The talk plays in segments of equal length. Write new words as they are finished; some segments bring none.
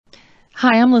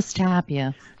Hi, I'm Liz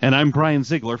Tapia. And I'm Brian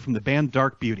Ziegler from the band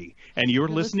Dark Beauty. And you're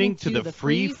listening to the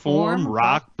Freeform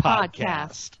Rock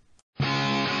Podcast.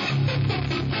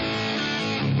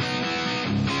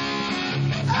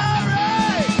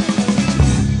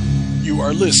 You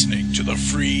are listening to the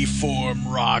Freeform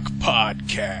Rock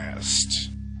Podcast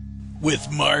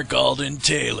with Mark Alden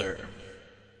Taylor.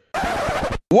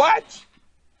 What?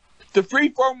 The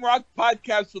Freeform Rock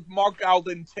Podcast with Mark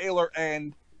Alden Taylor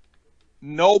and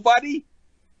nobody?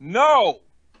 No,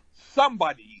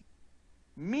 somebody.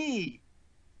 Me,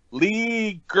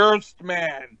 Lee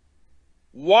Gerstmann.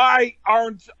 Why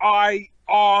aren't I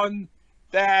on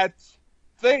that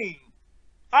thing?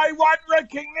 I want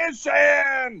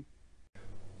recognition!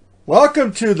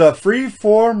 Welcome to the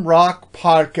Freeform Rock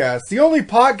Podcast, the only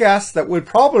podcast that would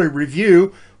probably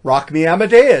review Rock Me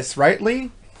Amadeus, right,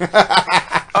 Lee?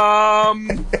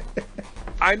 I'm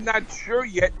not sure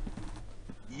yet.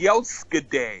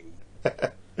 Yelskaday.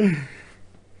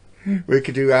 We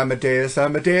could do Amadeus.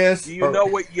 Do you know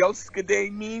what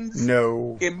Yelskaday means?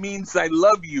 No. It means I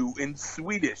love you in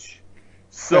Swedish.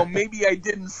 So maybe I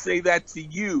didn't say that to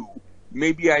you.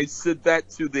 Maybe I said that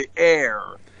to the air.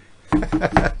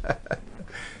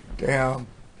 Damn.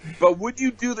 But would you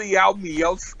do the album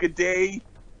Yelskaday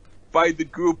by the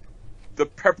group The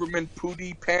Peppermint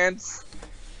Pootie Pants?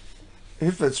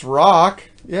 If it's rock,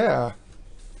 yeah.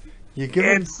 You give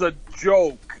it. It's a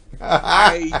joke.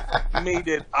 I made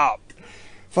it up.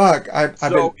 Fuck, I've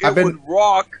been. Would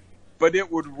rock, but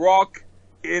it would rock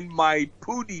in my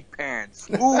pootie pants.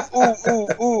 Ooh, ooh, ooh,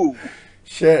 ooh.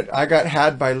 Shit, I got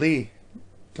had by Lee.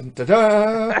 Dun, dun,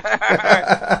 dun.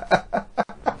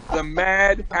 The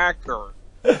Mad Hacker.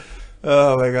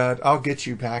 Oh my god, I'll get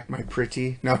you back, my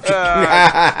pretty. No,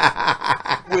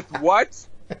 I'm with what?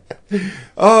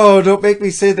 Oh, don't make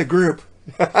me say the group.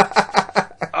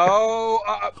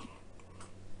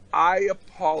 I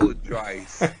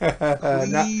apologize.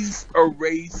 Please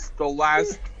erase the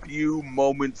last few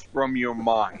moments from your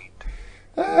mind.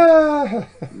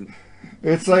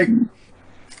 It's like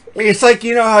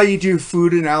you know how you do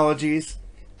food analogies?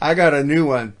 I got a new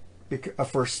one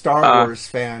for Star Wars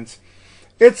fans.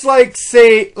 It's like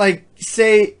say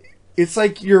it's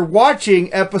like you're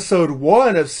watching episode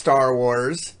 1 of Star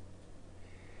Wars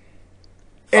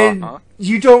and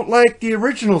you don't like the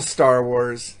original Star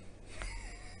Wars.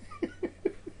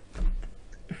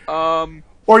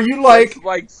 Or you like... That's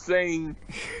like saying...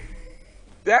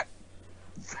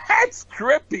 That's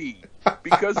trippy.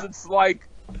 Because it's like,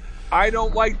 I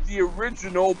don't like the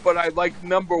original, but I like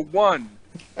number 1.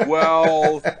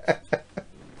 Well...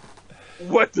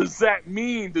 What does that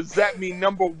mean? Does that mean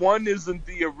number 1 isn't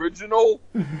the original?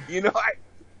 You know,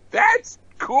 that's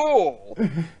cool.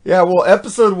 Yeah, well,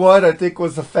 episode 1, I think,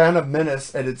 was The Phantom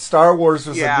Menace, and it's Star Wars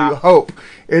was A New Hope.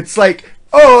 It's like,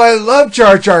 oh, I love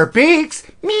Jar Jar Binks.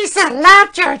 Misa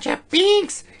love Jar Jar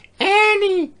Binks.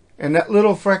 Annie. And that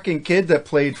little fucking kid that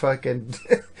played fucking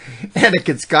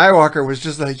Anakin Skywalker was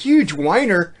just a huge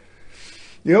whiner.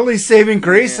 The only saving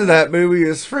grace of that movie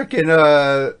is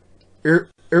freaking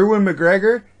Ewan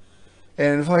McGregor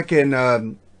and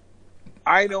fucking...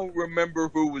 I don't remember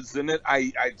who was in it.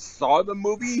 I saw the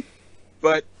movie,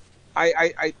 but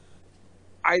I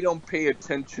don't pay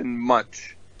attention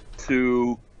much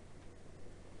to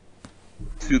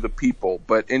the people.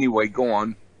 But anyway, go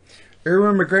on.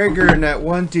 Ewan McGregor and that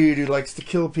one dude who likes to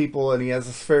kill people and he has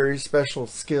this very special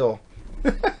skill.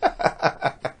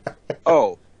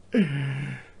 Oh.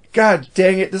 God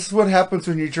dang it, this is what happens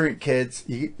when you drink, kids.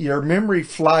 Your memory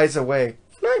flies away.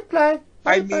 Fly.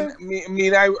 I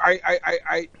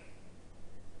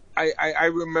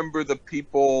remember the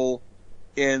people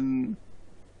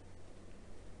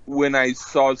when I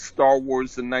saw Star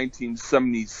Wars in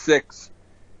 1976,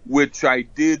 which I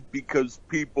did because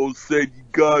people said you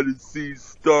gotta see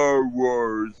Star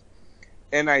Wars.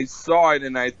 And I saw it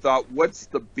and I thought, what's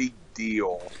the big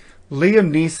deal? Liam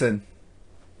Neeson.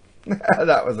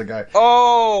 That was a guy.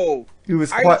 Oh!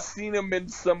 I've seen him in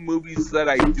some movies that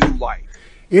I do like.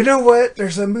 You know what?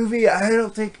 There's a movie I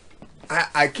don't think...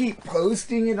 I keep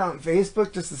posting it on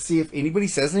Facebook just to see if anybody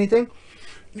says anything.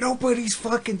 Nobody's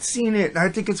fucking seen it. I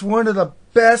think it's one of the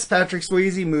best Patrick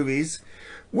Swayze movies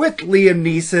with Liam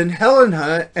Neeson, Helen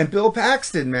Hunt, and Bill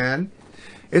Paxton, man.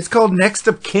 It's called Next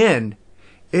of Kin.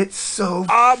 It's so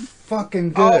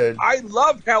fucking good. I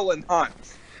love Helen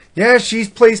Hunt. Yeah, she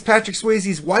plays Patrick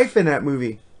Swayze's wife in that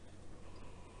movie.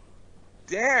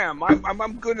 Damn,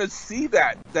 I'm gonna see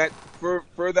that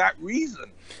for that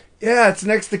reason. Yeah, it's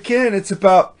Next of Kin. It's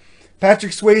about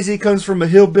Patrick Swayze comes from a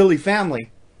hillbilly family.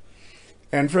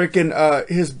 And freaking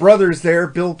his brother's there,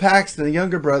 Bill Paxton, the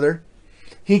younger brother.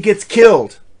 He gets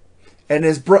killed. and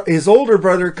his older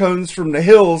brother comes from the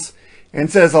hills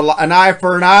and says, an eye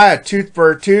for an eye, a tooth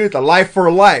for a tooth, a life for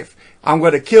a life. I'm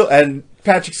going to kill... And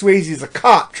Patrick Swayze's a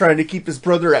cop trying to keep his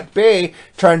brother at bay,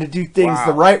 trying to do things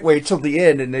the right way till the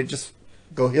end, and they just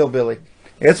go hillbilly.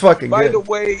 It's fucking good. By the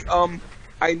way,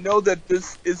 I know that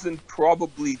this isn't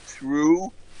probably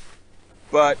true,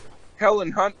 but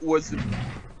Helen Hunt wasn't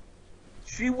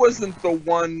the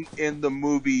one in the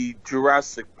movie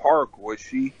Jurassic Park, was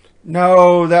she?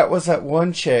 No, that was that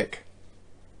one chick.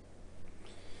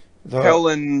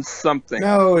 Helen something.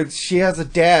 No, she has a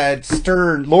dad,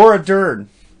 Stern, Laura Dern.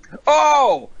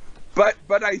 Oh, but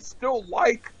I still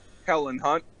like Helen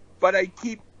Hunt, but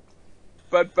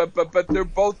but they're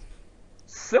both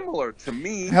similar to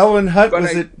me. Helen Hunt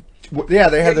was it? Yeah,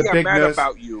 they had the big mad nose.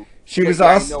 About you. She was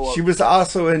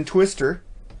also in Twister.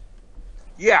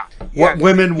 Yeah. What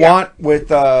women want with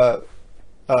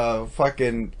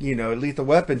fucking Lethal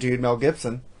Weapon dude Mel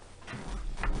Gibson.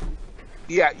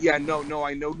 Yeah, no,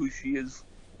 I know who she is,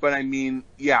 but I mean,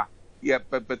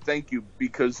 but thank you,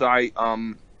 because I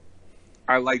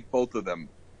like both of them.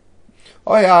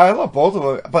 Oh yeah, I love both of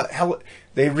them, but hell,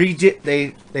 they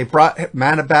brought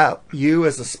Man About You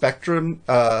as a Spectrum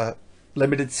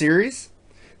limited series.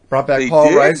 Brought back Paul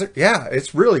Reiser. Yeah,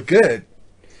 it's really good.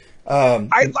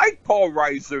 I like Paul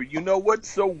Reiser. You know what's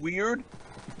so weird?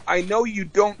 I know you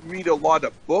don't read a lot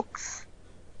of books,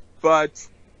 but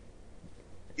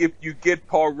if you get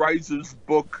Paul Reiser's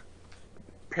book,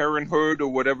 Parenthood, or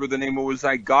whatever the name was,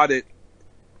 I got it.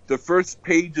 The first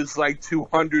page is like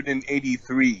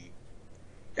 283.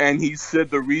 And he said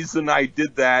the reason I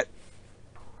did that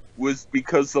was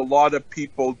because a lot of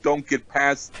people don't get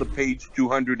past the page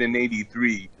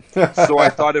 283. So I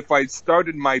thought if I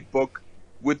started my book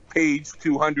with page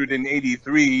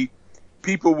 283,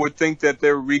 people would think that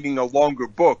they're reading a longer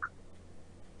book.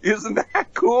 Isn't that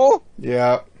cool?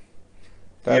 Yeah.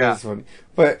 That is funny.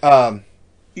 But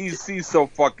he's so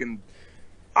fucking...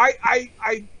 I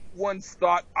once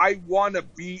thought I want to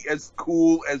be as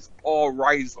cool as Paul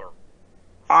Reiser.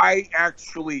 I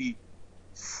actually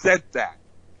said that.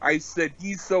 I said,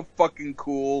 he's so fucking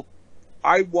cool.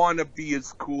 I want to be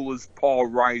as cool as Paul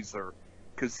Reiser,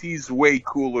 because he's way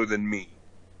cooler than me.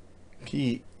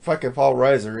 Fucking Paul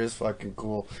Reiser is fucking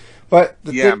cool. But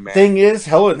the thing is,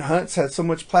 Helen Hunt's had so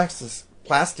much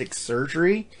plastic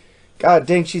surgery. God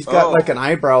dang, she's got like an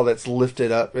eyebrow that's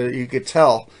lifted up. You could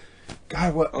tell.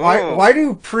 God, why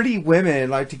do pretty women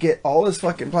like to get all this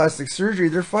fucking plastic surgery?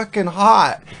 They're fucking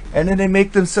hot. And then they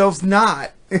make themselves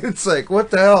not. It's like,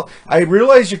 what the hell? I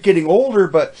realize you're getting older,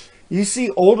 but you see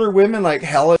older women like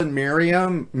Helen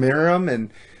Mirren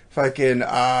and fucking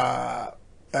Linda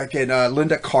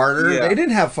Carter. Yeah. They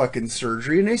didn't have fucking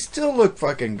surgery, and they still look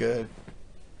fucking good.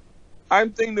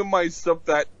 I'm thinking to myself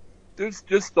that there's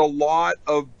just a lot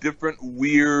of different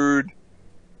weird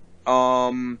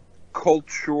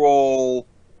cultural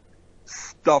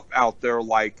stuff out there,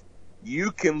 like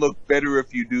you can look better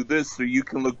if you do this, or you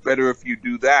can look better if you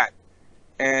do that,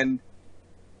 and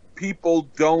people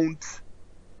don't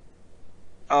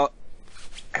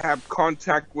have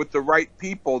contact with the right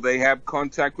people. They have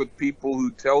contact with people who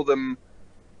tell them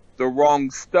the wrong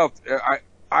stuff.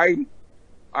 I'm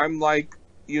like,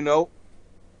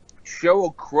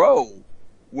 Sheryl Crow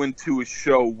went to a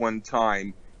show one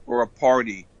time, or a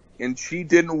party, and she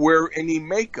didn't wear any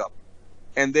makeup.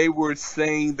 And they were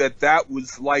saying that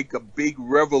was like a big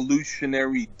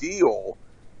revolutionary deal.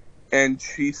 And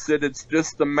she said it's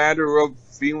just a matter of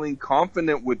feeling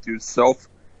confident with yourself.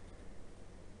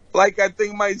 Like, I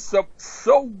think myself,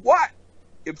 so what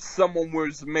if someone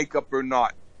wears makeup or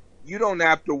not? You don't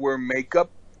have to wear makeup.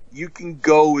 You can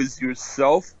go as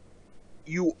yourself.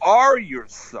 You are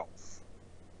yourself.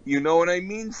 You know what I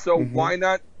mean? So why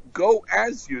not go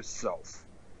as yourself?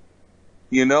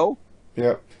 Yeah.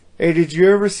 Hey, did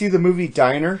you ever see the movie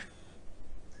Diner?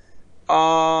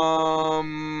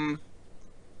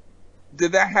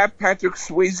 Did that have Patrick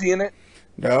Swayze in it?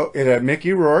 No, it had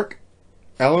Mickey Rourke,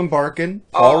 Ellen Barkin,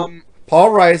 Paul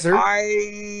Reiser.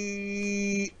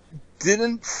 I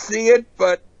didn't see it,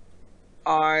 but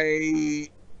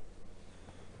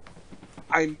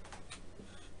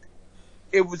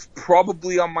it was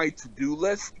probably on my to-do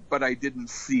list, but I didn't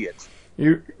see it.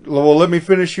 Well, let me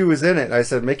finish who was in it. I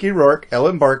said Mickey Rourke,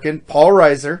 Ellen Barkin, Paul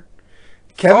Reiser,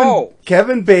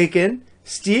 Kevin Bacon,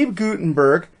 Steve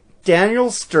Guttenberg,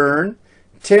 Daniel Stern,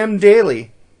 Tim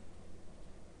Daly.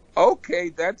 Okay,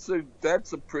 that's a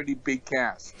pretty big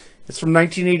cast. It's from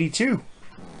 1982.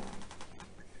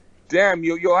 Damn,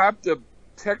 you'll have to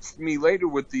text me later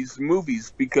with these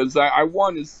movies, because I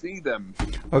want to see them.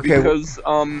 Okay. Because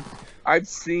I've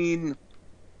seen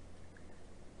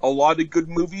a lot of good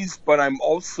movies, but I'm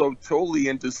also totally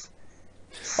into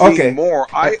seeing more.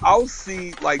 I'll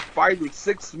see like 5 or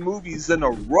 6 movies in a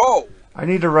row. I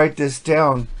need to write this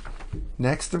down.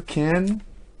 Next of Kin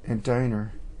and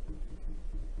Diner.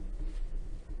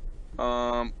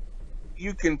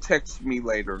 You can text me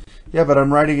later. Yeah, but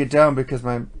I'm writing it down because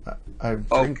I'm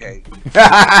okay.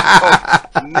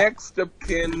 Next of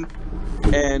Kin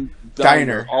and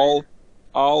Diner.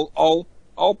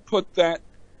 I'll put that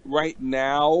right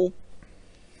now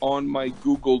on my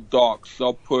Google Docs.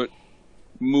 I'll put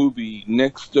movie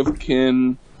Next of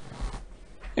Kin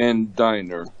and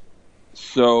Diner.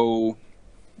 So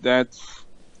that's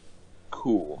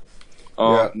cool.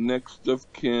 Next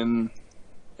of Kin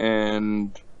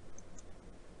and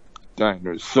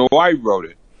Diner. So I wrote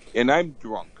it, and I'm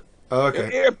drunk.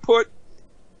 Okay.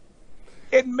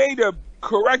 It made a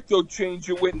correcto change.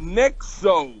 It went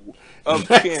Nexo of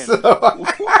Kin. What the fuck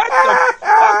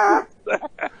was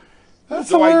that? That's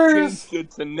so hilarious. I changed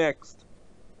it to Next.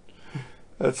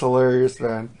 That's hilarious,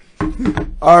 man.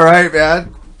 All right,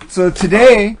 man. So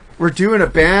today we're doing a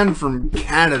band from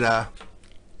Canada.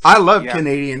 I love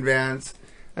Canadian bands.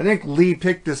 I think Lee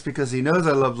picked this because he knows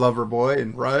I love Loverboy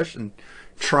and Rush and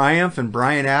Triumph and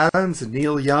Bryan Adams and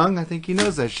Neil Young. I think he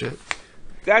knows that shit.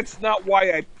 That's not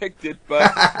why I picked it, but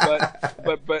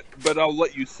I'll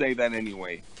let you say that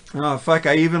anyway. Oh fuck!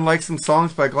 I even like some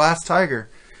songs by Glass Tiger.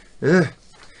 Ugh.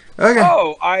 Okay.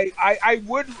 Oh, I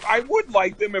would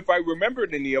like them if I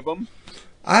remembered any of them.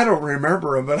 I don't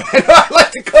remember them, but I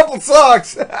liked a couple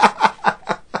songs.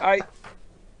 I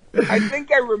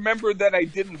think I remember that I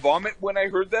didn't vomit when I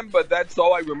heard them, but that's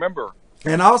all I remember.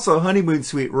 And also, Honeymoon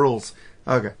Suite rules.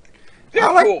 Okay. They're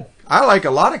cool. I like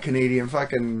a lot of Canadian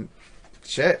fucking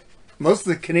shit. Most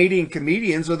of the Canadian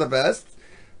comedians are the best.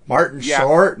 Martin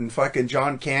Short and fucking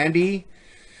John Candy.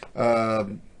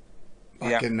 Fucking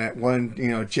that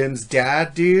one, Jim's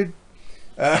dad, dude.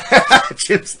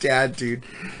 Jim's dad, dude.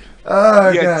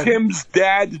 Oh, God. Tim's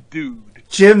dad, dude.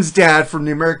 Jim's dad from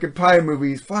the American Pie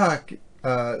movies. Fuck.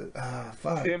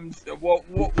 Fuck.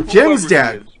 Jim's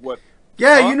dad. What?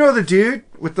 Yeah, you know the dude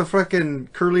with the fucking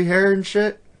curly hair and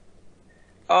shit.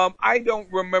 I don't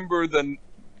remember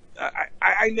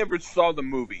I never saw the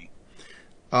movie.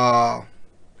 Well,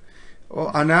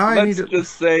 now I need to... Let's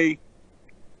just say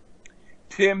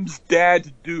Tim's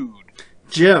dad, dude.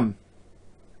 Jim.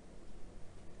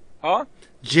 Huh?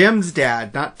 Jim's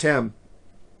dad, not Tim.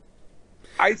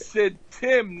 I said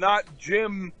Tim, not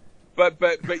Jim, but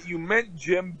you meant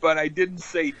Jim, but I didn't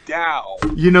say Dow.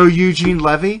 You know Eugene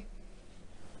Levy?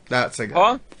 That's a guy.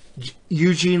 Huh?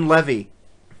 Eugene Levy.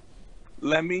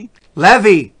 Lemmy?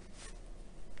 Levy.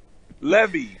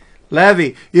 Levy.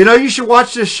 You know, you should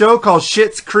watch this show called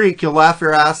Schitt's Creek. You'll laugh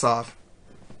your ass off.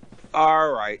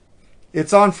 All right.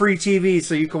 It's on free TV,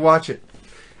 so you can watch it.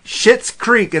 Schitt's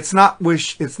Creek. It's not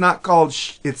called.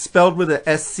 It's spelled with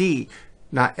a SC,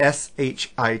 not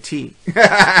SHIT.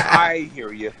 I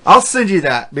hear you. I'll send you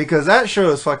that because that show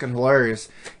is fucking hilarious.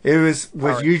 It was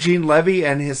with Eugene Levy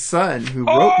and his son who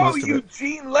wrote most of it.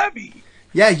 Eugene Levy.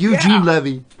 Yeah, Eugene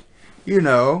Levy. You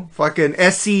know, fucking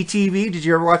SCTV. Did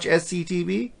you ever watch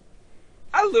SCTV?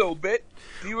 A little bit.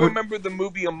 Do you remember the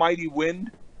movie A Mighty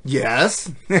Wind?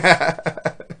 Yes. Do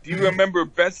you remember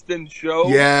Best in Show?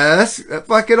 Yes.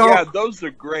 Yeah, those are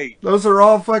great. Those are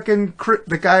all fucking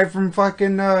the guy from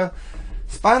fucking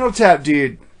Spinal Tap,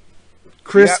 dude.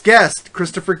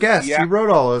 Christopher Guest. He wrote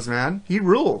all those, man. He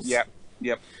rules.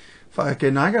 Yep.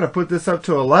 Fucking, I gotta put this up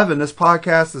to 11. This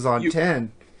podcast is on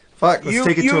 10. Fuck, let's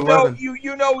take it to 11.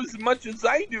 You know as much as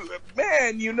I do.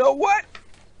 Man, you know what?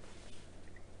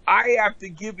 I have to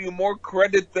give you more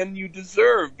credit than you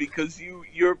deserve because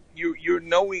you're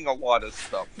knowing a lot of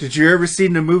stuff. Did you ever see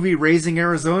the movie Raising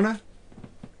Arizona?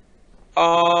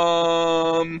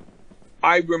 I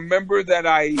remember that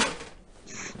I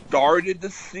started to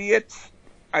see it.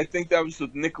 I think that was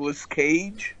with Nicolas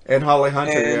Cage. And Holly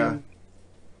Hunter,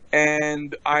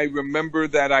 And I remember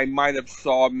that I might have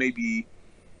saw maybe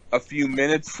a few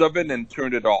minutes of it and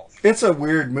turned it off. It's a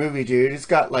weird movie, dude. It's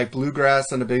got like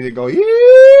bluegrass and a big thing going,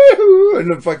 yee-hoo, and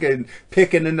the fucking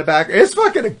picking in the back. It's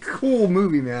fucking a cool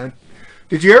movie, man.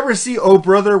 Did you ever see Oh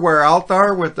Brother Where Art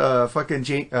Thou with fucking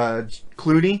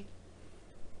Clooney?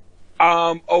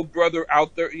 Oh Brother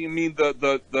Out There. You mean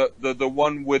the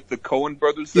one with the Coen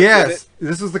brothers? Yes,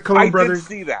 this is the Coen brothers. I did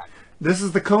see that. This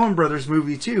is the Coen brothers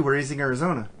movie too, Raising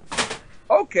Arizona.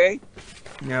 Okay.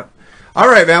 Yep. All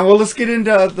right, man. Well, let's get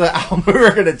into the album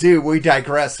we're going to do. We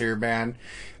digress here, man.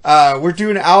 We're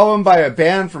doing an album by a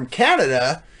band from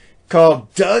Canada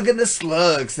called Doug and the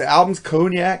Slugs. The album's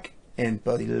Cognac and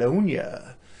Bologna.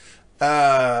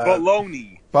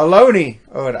 Bologna. Bologna.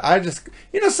 Oh,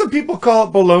 some people call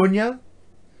it Bologna.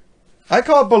 I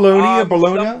call it Bologna or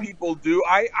Bologna. Some people do.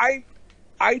 I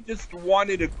just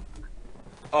wanted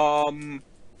to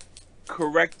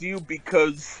correct you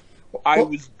because I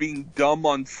was being dumb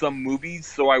on some movies,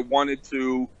 so I wanted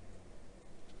to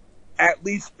at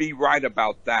least be right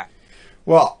about that.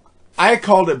 Well, I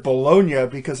called it Bologna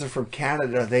because they're from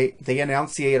Canada. They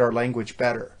enunciate our language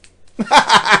better.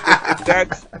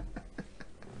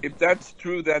 if that's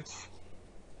true, that's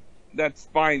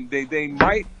fine. They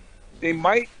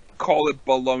might call it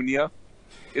Bologna.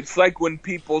 It's like when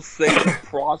people say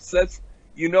process.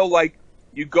 Like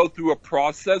you go through a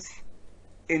process.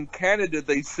 In Canada,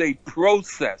 they say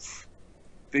process.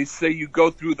 They say you go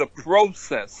through the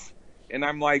process. And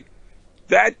I'm like,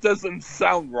 that doesn't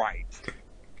sound right.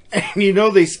 And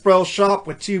they spell shop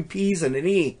with 2 P's and an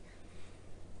E.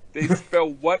 They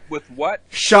spell what with what?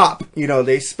 Shop.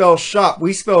 They spell shop.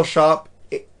 We spell shop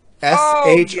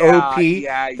S-H-O-P.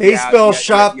 They spell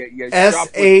shop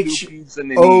S-H-O-P-P-E.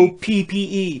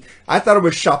 I thought it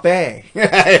was shopé.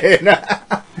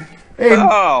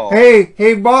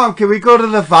 Hey, Mom, can we go to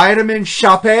the vitamin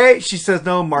shopé? She says,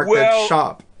 no, Mark, that's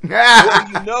shop. Well,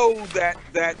 you know that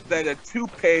a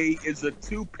toupee is a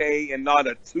toupee and not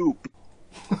a toupe.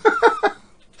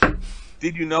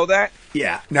 Did you know that?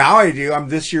 Yeah, now I do. I'm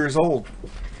this year's old.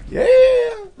 Yeah.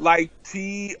 Like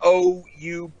T-O-U-P-E-E.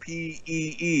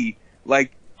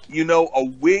 Like, a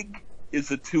wig is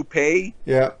a toupee.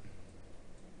 Yeah.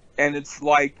 And it's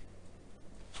like,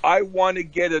 I want to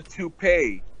get a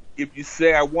toupee. If you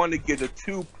say I want to get a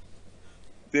toupe,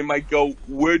 they might go,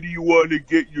 where do you want to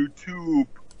get your toupe?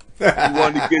 You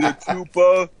want to get a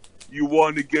tupa? You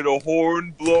want to get a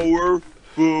horn blower?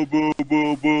 Boo, boo,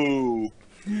 boo, boo.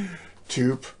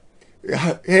 Toupe.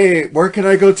 Hey, where can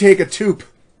I go take a toupe?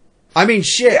 I mean,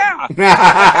 shit. Yeah.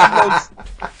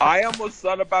 I almost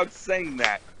thought about saying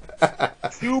that.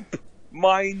 Toupe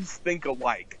minds think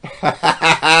alike.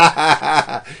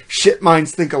 Shit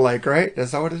minds think alike, right?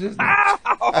 That's that what it is?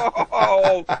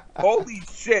 Oh, holy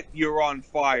shit, you're on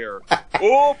fire.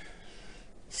 Oh.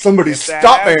 Somebody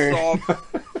stop me.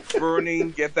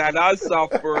 Burning. Get that ass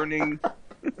off burning.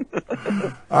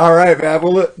 All right, man.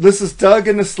 Well, this is Doug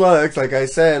and the Slugs. Like I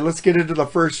said, let's get into the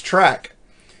first track.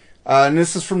 And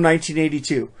this is from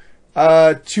 1982.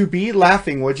 To Be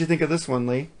Laughing. What'd you think of this one,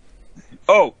 Lee?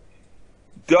 Oh,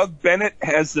 Doug Bennett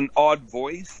has an odd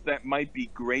voice that might be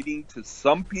grating to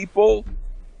some people,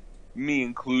 me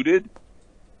included.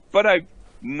 But I've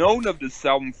known of this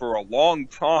album for a long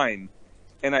time,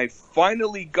 and I've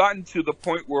finally gotten to the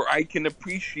point where I can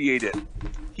appreciate it.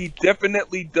 He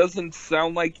definitely doesn't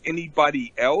sound like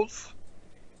anybody else,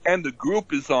 and the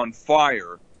group is on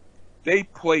fire. They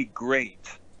play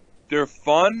great. They're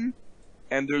fun,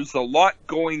 and there's a lot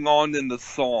going on in the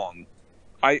song.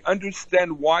 I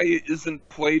understand why it isn't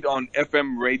played on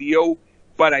FM radio,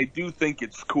 but I do think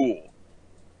it's cool.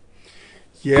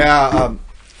 Yeah,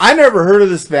 I never heard of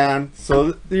this band,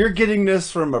 so you're getting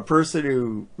this from a person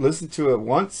who listened to it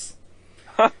once?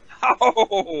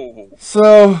 Oh.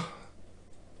 So,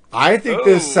 I think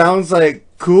this sounds like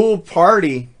cool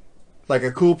party. Like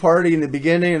a cool party in the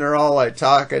beginning, and they're all like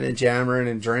talking and jamming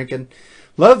and drinking.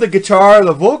 Love the guitar.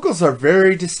 The vocals are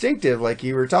very distinctive, like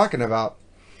you were talking about.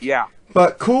 Yeah.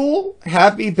 But cool,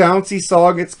 happy, bouncy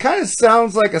song. It kind of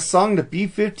sounds like a song the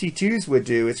B-52s would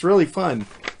do. It's really fun.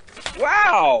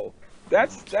 Wow.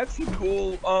 That's a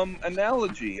cool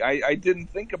analogy. I didn't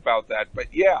think about that, but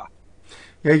yeah.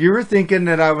 Yeah, you were thinking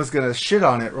that I was going to shit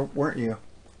on it, weren't you?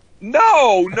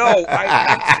 No. I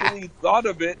actually thought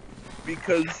of it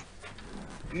because,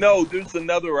 there's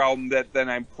another album that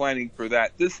I'm planning for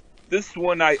that. This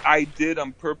one I did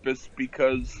on purpose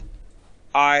because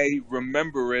I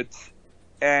remember it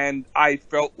and I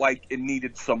felt like it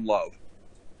needed some love.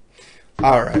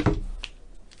 All right.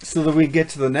 So then we get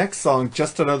to the next song,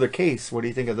 Just Another Case. What do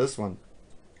you think of this one?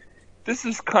 This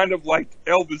is kind of like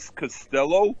Elvis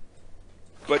Costello,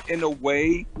 but in a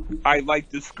way, I like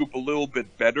this group a little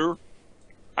bit better.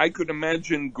 I could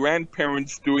imagine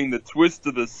grandparents doing the twist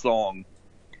of this song.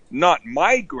 Not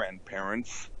my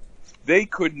grandparents. They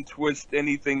couldn't twist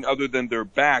anything other than their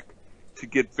back to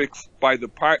get fixed by the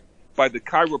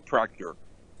chiropractor.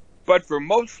 But for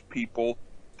most people,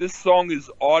 this song is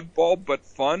oddball but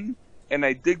fun, and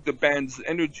I dig the band's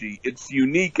energy. It's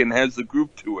unique and has a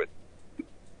groove to it.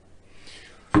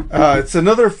 It's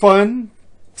another fun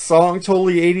song,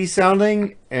 totally 80s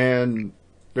sounding, and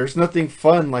there's nothing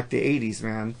fun like the 80s,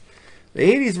 man. The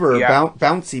 80s were a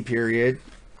bouncy period.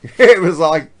 It was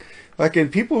like Fucking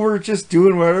people were just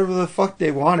doing whatever the fuck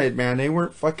they wanted, man. They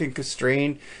weren't fucking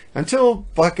constrained until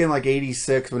fucking like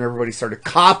 86 when everybody started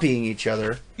copying each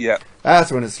other. Yeah.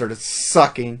 That's when it started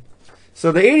sucking.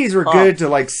 So the 80s were good to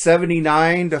like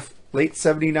 79 to late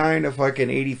 79 to fucking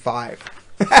 85.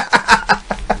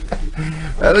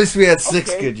 At least we had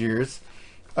 6 good years.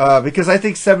 Because I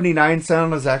think 79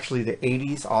 sound was actually the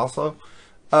 80s also.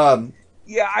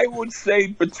 Yeah, I would say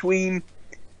between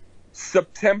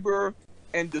September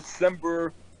and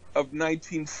December of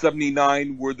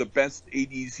 1979 were the best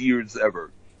 80s years ever.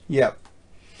 Yep.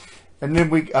 And then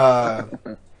we,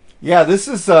 yeah, this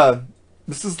is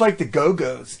like the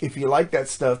Go-Go's. If you like that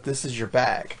stuff, this is your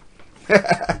bag.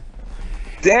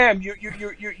 Damn,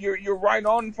 you're right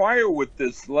on fire with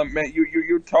this, man.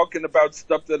 You're talking about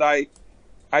stuff that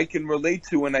I can relate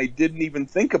to and I didn't even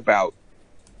think about.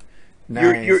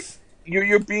 Nice.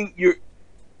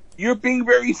 You're being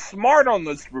very smart on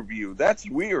this review. That's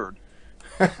weird.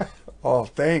 Oh,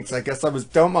 thanks. I guess I was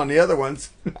dumb on the other ones.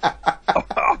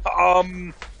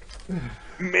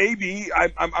 Maybe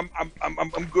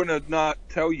I'm gonna not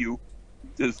tell you.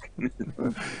 Just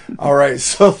all right.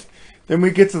 So then we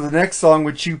get to the next song,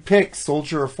 which you picked,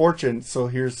 "Soldier of Fortune." So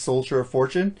here's "Soldier of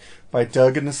Fortune" by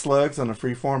Doug and the Slugs on the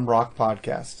Freeform Rock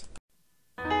Podcast.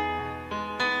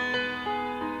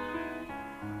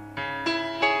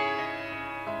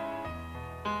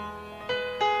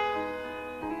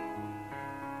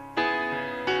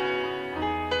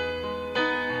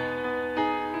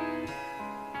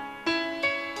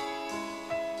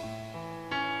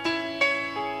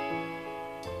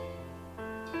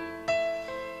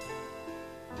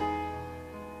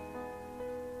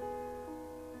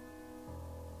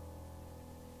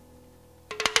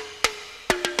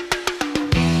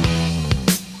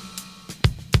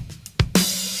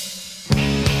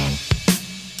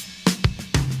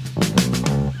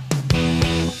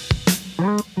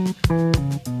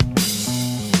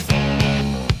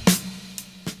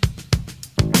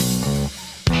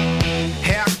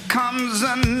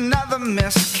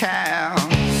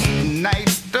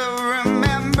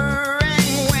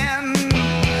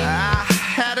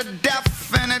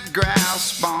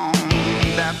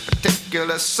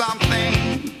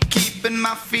 Something keeping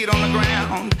my feet on the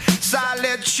ground,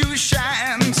 solid shoe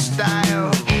shine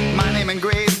style. My name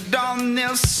engraved on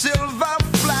this silver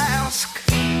flask.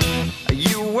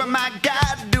 You were my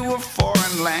guide to a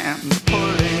foreign land.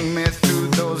 Pulling me through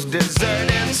those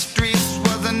deserted streets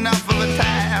was enough of a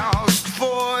task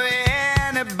for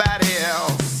anybody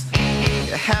else.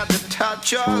 You had to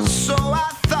touch us, so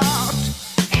I thought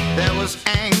there was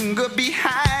anger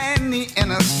behind the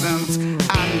innocence.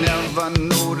 I never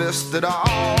noticed at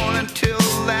all until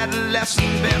that lesson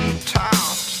been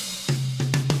taught.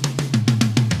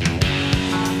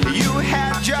 You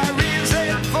had your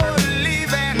reason for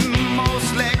leaving,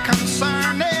 mostly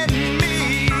concerning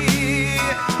me.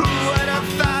 Who would have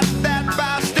thought that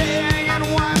by staying in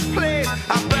one place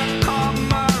I'd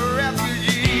become a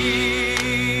refugee?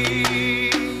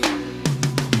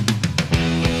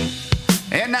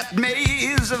 In that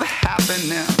maze of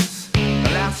happiness,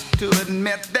 I'll have to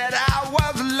admit that I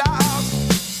was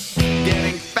lost,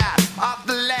 getting fat off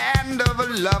the land of a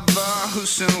lover who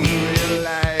soon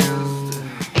realized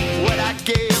what I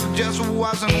gave just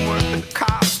wasn't worth the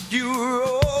cost. You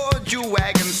rode your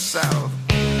wagon south,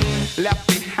 left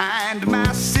behind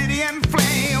my city in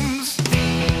flames,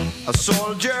 a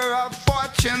soldier of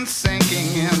fortune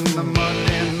sinking in the mud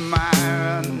and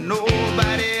mire,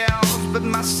 nobody else but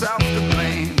myself to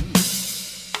blame.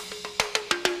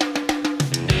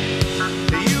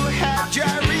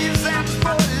 Your reasons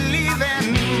for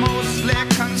leaving, mostly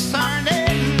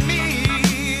concerning me.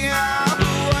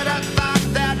 Who would have thought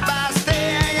that by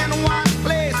staying in one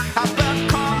place I'd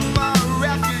become a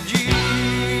refugee?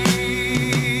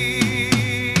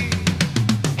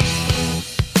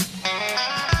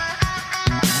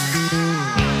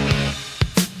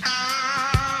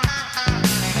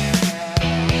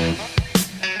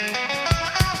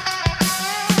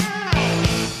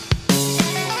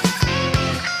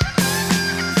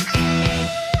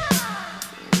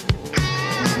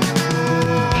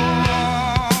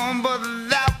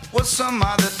 Some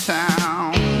other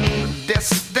town,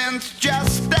 distance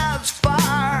just as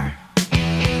far.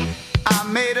 I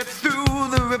made it through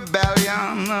the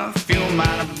rebellion, a few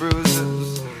minor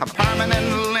bruises, a permanent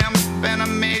limp and a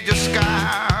major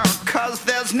scar. 'Cause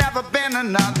there's never been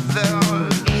another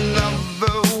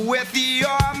lover with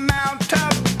your amount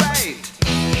of fate.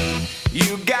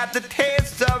 You got the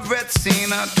taste of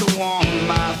Retsina to warm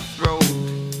my throat.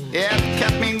 It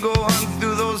kept me going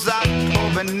through those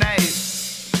October nights.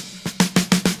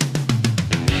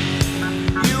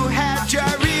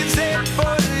 Your reason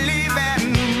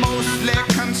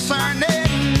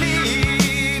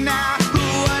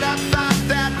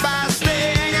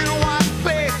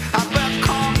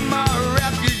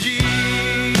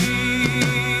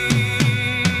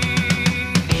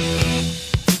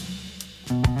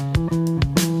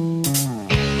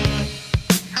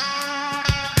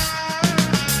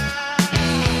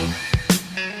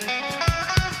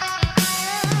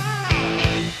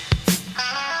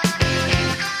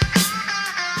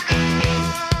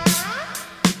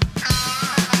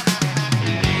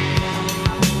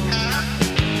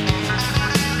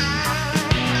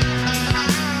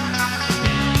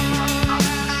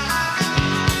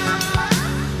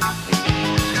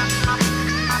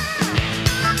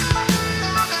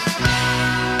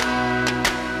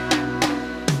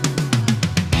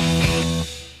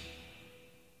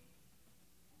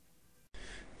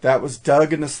That was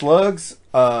Doug and the Slugs.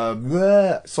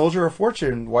 Soldier of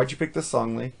Fortune. Why'd you pick this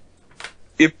song, Lee?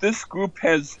 If this group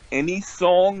has any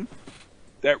song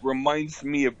that reminds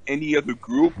me of any other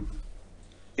group,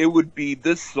 it would be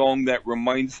this song that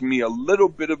reminds me a little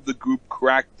bit of the group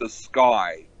Crack the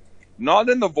Skye. Not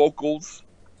in the vocals,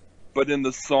 but in the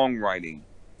songwriting.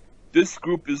 This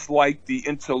group is like the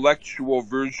intellectual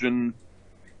version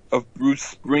of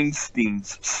Bruce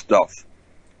Springsteen's stuff.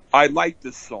 I like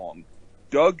this song.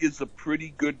 Doug is a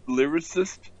pretty good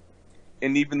lyricist,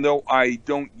 and even though I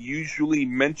don't usually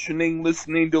mentioning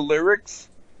listening to lyrics,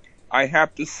 I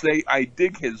have to say I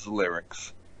dig his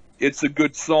lyrics. It's a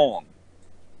good song.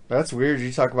 That's weird.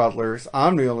 You talk about lyrics.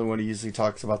 I'm the only one who usually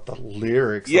talks about the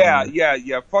lyrics. Yeah.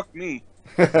 Fuck me.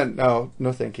 No,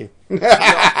 thank you.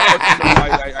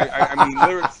 I mean,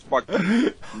 lyrics, fuck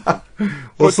me.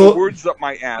 Put the words up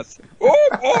my ass.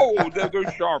 Oh,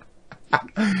 they're sharp.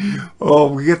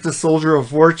 Oh, we get the Soldier of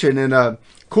Fortune, and a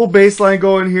cool bass line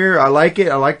going here. I like it.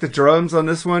 I like the drums on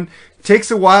this one.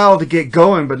 Takes a while to get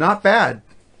going, but not bad.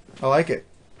 I like it.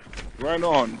 Right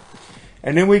on.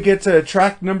 And then we get to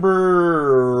track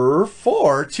number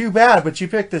 4, Too Bad, but you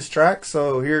picked this track,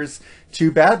 so here's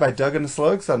Too Bad by Doug and the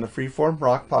Slugs on the Freeform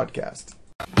Rock Podcast.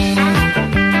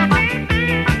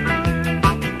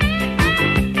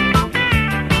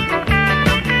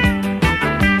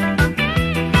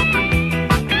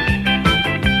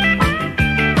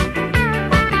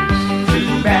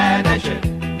 Too bad that you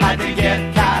had to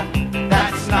get caught.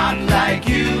 That's not like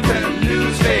you to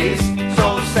lose face.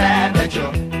 So sad that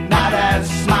you're not as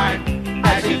smart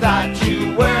as you thought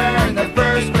you were in the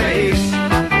first place.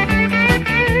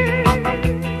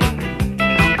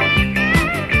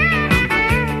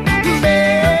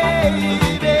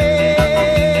 Baby,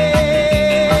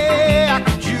 I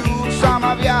could use some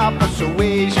of your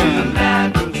persuasion. Too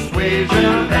bad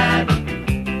persuasion.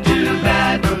 Too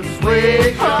bad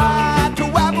persuasion. To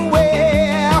wab away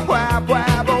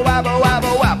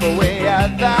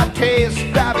the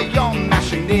taste of your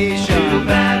machination. Too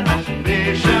bad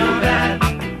machination.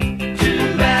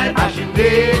 Too bad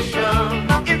machination.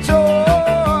 It's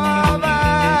over,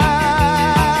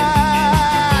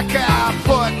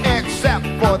 kaput, except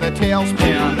for the tailspin.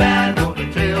 Too bad for the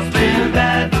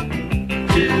tailspin.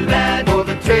 Too bad for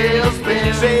the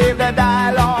tailspin. Save the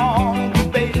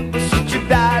dialogue, baby, such a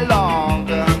dialogue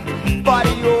for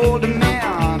the old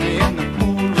man in the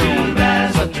pool room. Too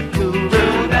bad, such a cool room.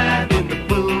 Too bad in the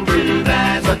pool room. Too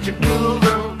bad, such a cool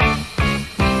room.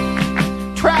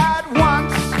 Tried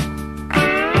once,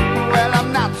 well,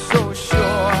 I'm not so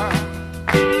sure.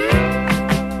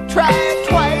 Tried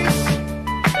twice,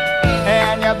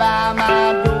 and you're by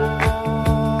my door.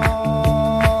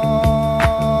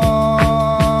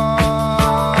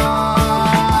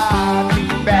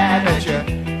 Too bad that you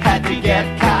had to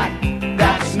get caught.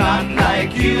 That's not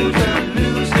like you to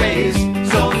lose face.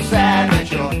 So sad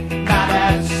that you're not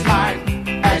as smart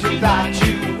as you thought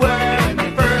you were in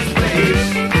the first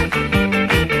place.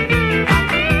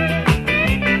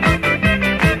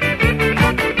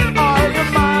 All your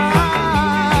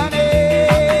money,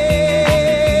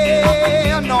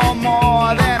 no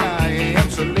more than an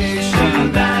insulation.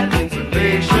 Too bad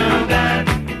insulation.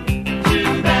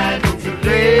 Too bad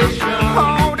insulation.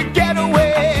 Oh, to get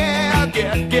away,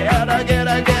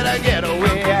 get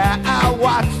away. I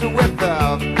watched it with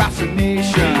the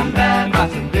fascination. Too bad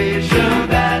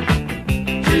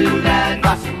fascination. Too bad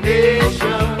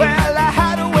fascination. Well, I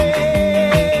had a way.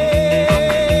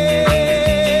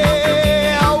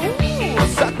 Oh,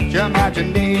 such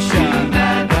imagination. Too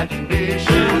bad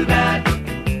imagination.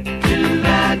 Too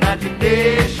bad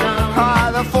imagination.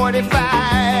 The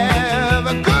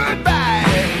 45, goodbye.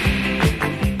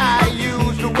 I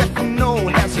used with no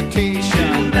hesitation.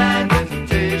 Too bad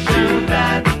hesitation.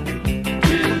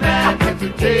 Too bad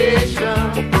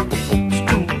hesitation. It's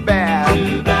too bad.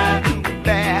 Too bad.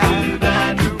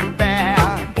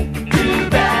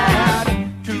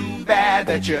 Too bad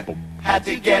that you had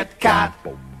to get caught.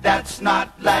 That's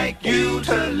not like you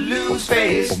to lose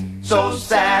face. So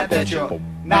sad that you're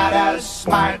not as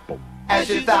smart as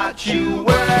you thought you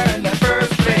were in the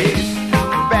first place.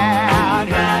 Too bad.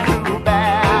 Too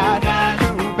bad.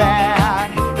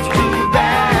 It's too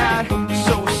bad.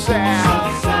 So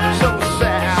sad. So sad.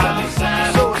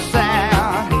 So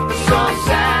sad. So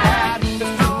sad. It's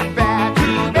too bad.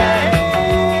 Too bad.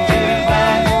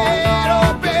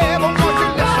 Oh, babe, won't you listen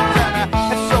to me?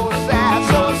 It's so sad.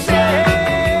 So sad.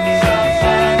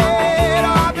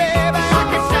 Oh, babe, I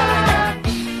can tell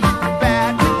you. Too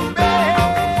bad.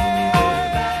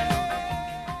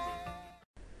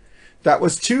 That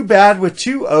was Too Bad with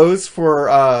 2 O's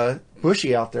for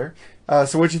Bushy out there.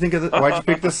 So what'd you think of why'd you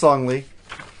pick this song, Lee?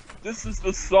 this is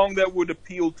the song that would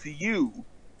appeal to you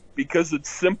because it's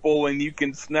simple and you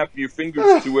can snap your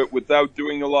fingers to it without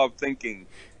doing a lot of thinking.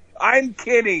 I'm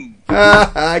kidding.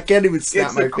 I can't even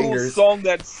snap my fingers. It's a cool song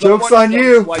that Joke's on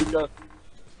you. Like a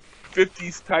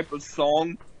 50s type of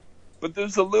song, but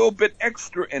there's a little bit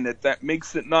extra in it that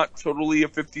makes it not totally a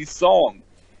 50s song.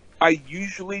 I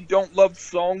usually don't love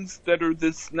songs that are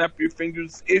this snap your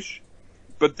fingers-ish,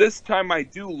 but this time I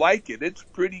do like it. It's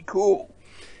pretty cool.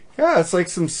 Yeah, it's like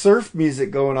some surf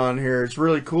music going on here. It's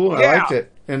really cool. I liked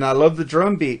it. And I love the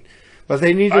drum beat. But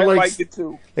they need to like it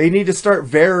too. They need to start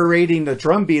variating the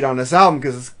drum beat on this album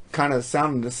because it's kind of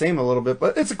sounding the same a little bit,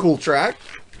 but it's a cool track.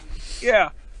 Yeah.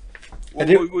 Well,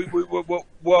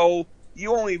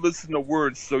 you only listen to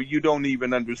words, so you don't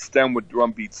even understand what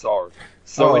drum beats are.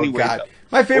 So anyway, God.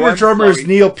 My favorite drummer is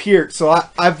Neil Peart, so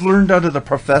I've learned under the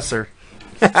professor.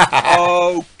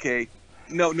 Okay.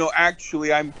 No,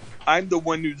 actually, I'm the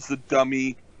one who's the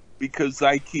dummy because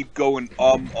I keep going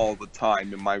all the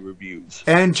time in my reviews.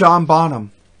 And John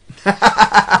Bonham.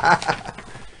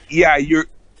 Yeah,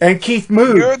 and Keith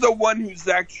Moon. You're the one who's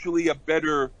actually a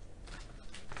better...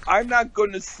 I'm not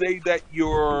going to say that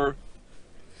your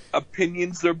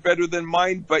opinions are better than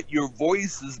mine, but your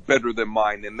voice is better than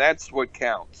mine, and that's what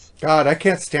counts. God, I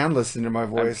can't stand listening to my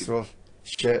voice. Well,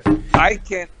 shit. I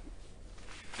can't...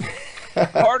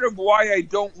 Part of why I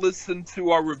don't listen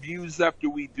to our reviews after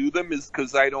we do them is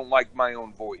because I don't like my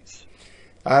own voice.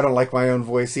 I don't like my own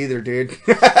voice either, dude.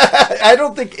 I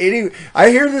don't think I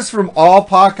hear this from all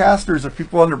podcasters or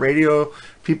people on the radio.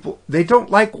 They don't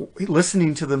like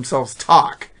listening to themselves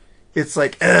talk. It's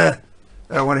like, I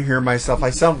don't want to hear myself. I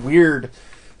sound weird.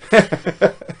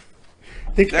 That's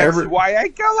why I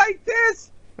go like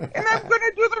this. And I'm going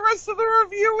to do the rest of the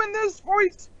review in this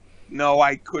voice. No,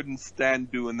 I couldn't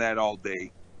stand doing that all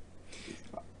day.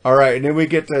 All right, and then we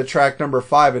get to track number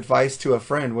 5, Advice to a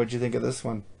Friend. What'd you think of this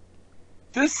one?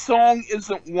 This song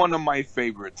isn't one of my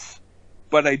favorites,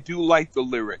 but I do like the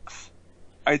lyrics.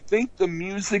 I think the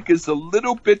music is a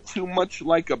little bit too much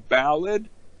like a ballad,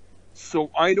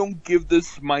 so I don't give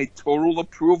this my total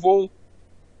approval,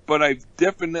 but I've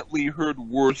definitely heard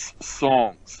worse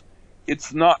songs.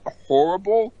 It's not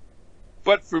horrible,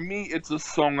 but for me, it's a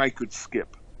song I could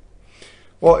skip.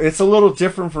 Well, it's a little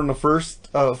different from the first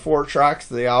 4 tracks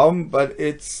of the album, but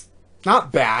it's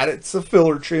not bad. It's a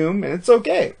filler tune, and it's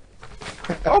okay.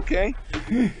 Okay.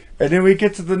 And then we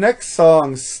get to the next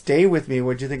song, Stay With Me.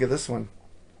 What'd you think of this one?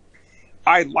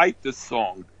 I like this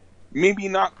song. Maybe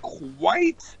not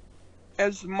quite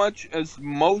as much as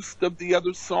most of the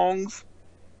other songs,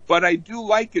 but I do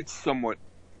like it somewhat.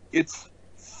 It's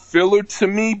filler to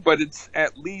me, but it's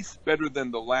at least better than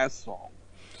the last song.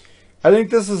 I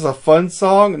think this is a fun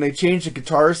song, and they changed the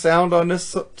guitar sound on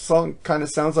this song. Kind of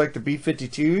sounds like the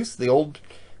B-52s, the old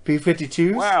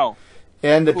B-52s. Wow.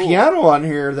 And the piano on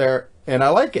here, and I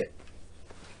like it.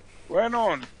 Right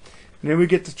on. And then we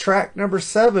get to track number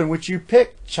 7, which you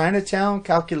picked, Chinatown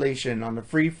Calculation, on the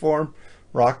Freeform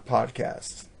Rock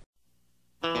Podcast.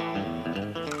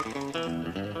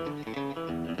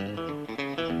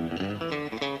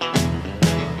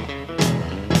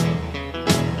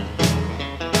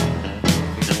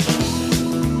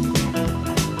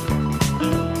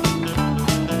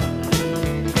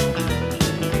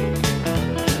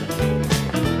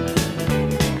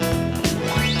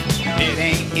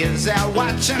 Is out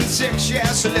watching 6 years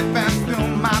slipping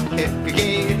through my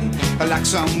picket, like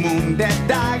some wounded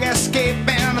dog escaping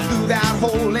through that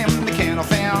hole in the kennel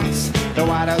fence. The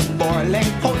water's boiling,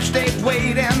 poached eggs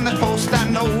waiting. The toast I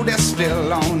noticed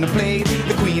still on the plate.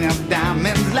 The queen of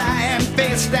diamonds lying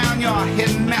face down. Your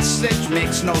hidden message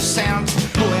makes no sense.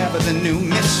 Whoever the new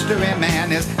mystery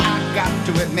man is, I got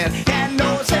to admit, he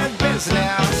knows his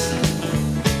business.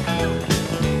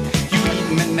 You read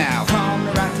me now, from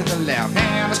the right to the left.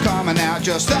 It's coming out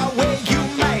just the way you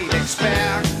might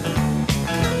expect.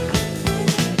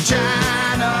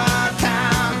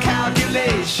 Chinatown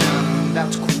Calculation,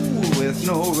 that's cool with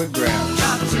no regrets.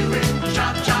 Chop to it,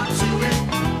 chop to it.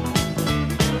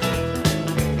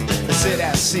 The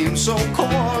city seems so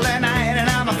cold at night, and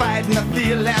I'm fighting the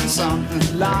feeling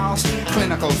something's lost.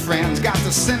 Clinical friends got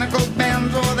the cynical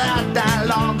bends, or that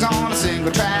dialogue's on a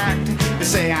single track. They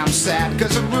say I'm sad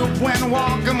cause the roof went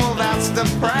walking, well that's the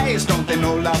price, don't they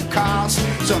know love costs?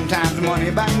 Sometimes money,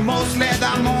 but mostly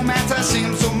the moments I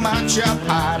seem so much a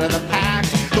part of the pack.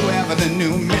 Whoever the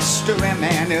new mystery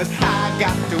man is, I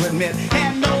got to admit,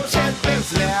 he knows his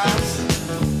business.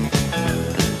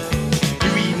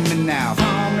 You're reading me now,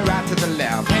 from the right to the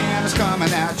left, and it's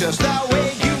coming out just the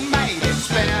way you might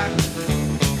expect.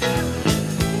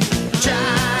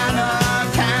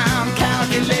 Chinatown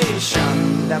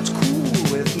Calculation, that's cool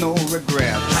with no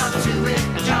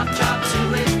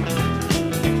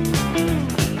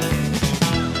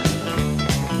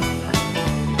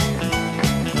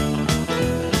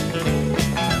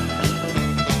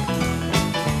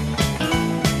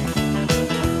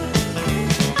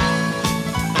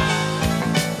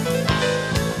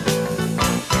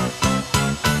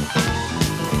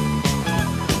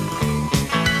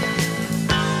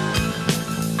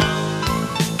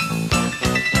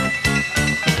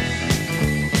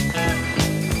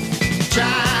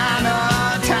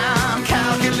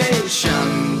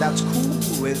that's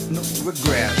cool with no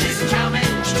regrets. Chicka chow mein,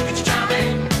 chicka chow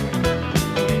mein.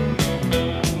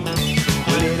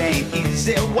 Well, it ain't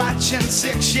easy watching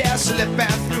 6 years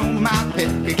slipping through my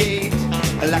picket gate.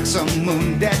 Like some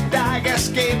moon dead dog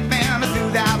escaping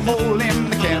through that hole in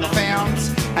the kettle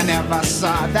fence. I never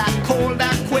saw that cold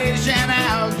equation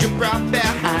algebra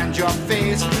behind your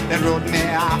face that wrote me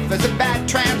off as a bad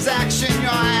transaction.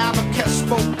 Your abacus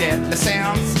spoke deadly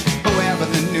sense. Whoever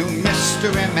the new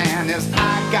mystery man is,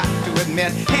 I got to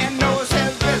admit, he knows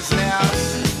his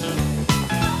business.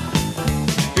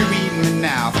 You're reading me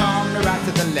now from the right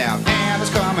to the left, and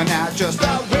it's coming out just the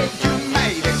way you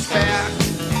might expect.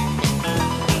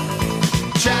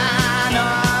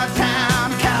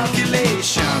 Chinatown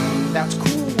calculation, that's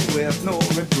cool with no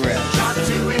regrets. Chop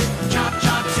to it, chop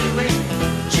to it.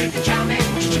 Chicka chow mein,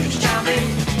 chicka chow mein.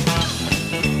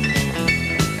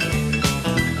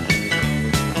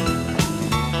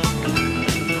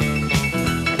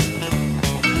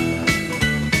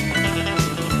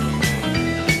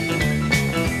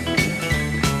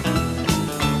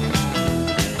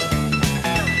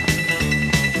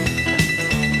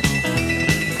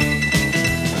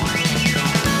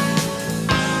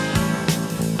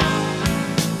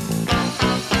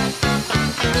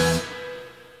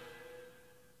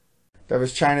 That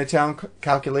was Chinatown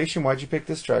Calculation. Why'd you pick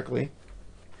this track, Lee?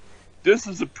 This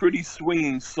is a pretty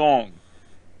swinging song,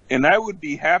 and I would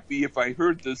be happy if I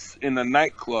heard this in a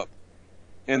nightclub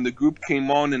and the group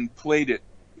came on and played it.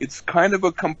 It's kind of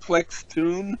a complex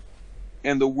tune,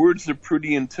 and the words are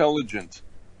pretty intelligent.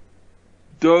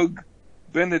 Doug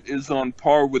Bennett is on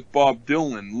par with Bob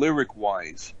Dylan,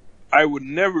 lyric-wise. I would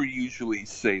never usually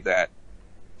say that.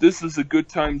 This is a good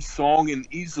time song and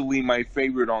easily my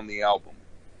favorite on the album.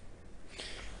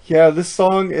 Yeah, this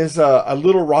song is a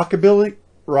little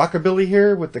rockabilly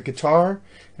here with the guitar,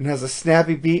 and has a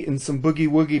snappy beat and some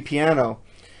boogie-woogie piano.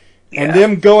 Yeah. And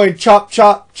them going chop,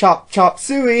 chop, chop, chop,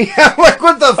 suey. I'm like,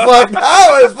 what the fuck?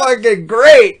 That was fucking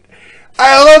great.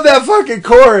 I love that fucking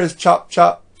chorus. Chop,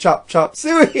 chop, chop, chop,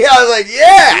 suey. I was like,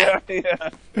 yeah. Yeah.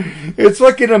 It's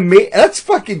fucking amazing. That's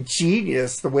fucking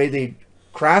genius, the way they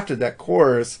crafted that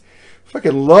chorus.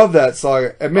 Fucking love that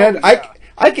song. And man,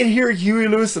 I can hear Huey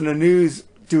Lewis and the News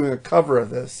doing a cover of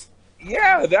this.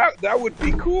 Yeah, that would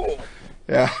be cool.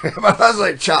 Yeah, but I was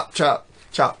like, chop, chop,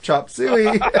 chop, chop,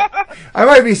 suey. I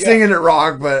might be singing it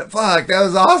wrong, but fuck, that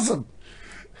was awesome.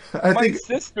 My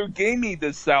sister gave me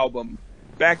this album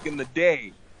back in the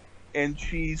day, and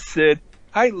she said,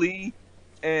 "Hi, Lee,"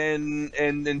 and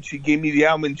then she gave me the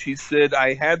album, and she said,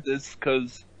 "I had this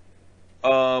because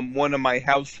one of my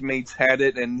housemates had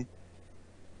it, and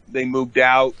they moved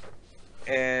out,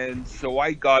 and so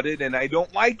I got it, and I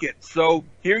don't like it, so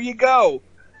here you go."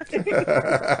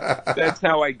 That's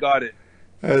how I got it.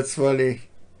 That's funny.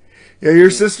 Yeah,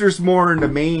 your sister's more into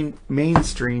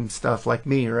mainstream stuff like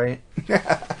me, right?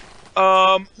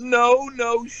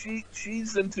 No,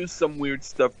 she's into some weird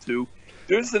stuff too.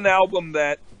 There's an album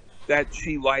that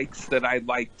she likes that I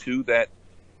like too. That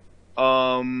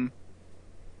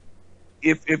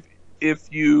if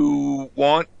you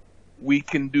want, we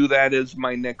can do that as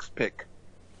my next pick.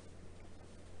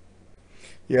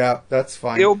 Yeah, that's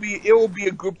fine. It will be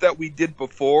a group that we did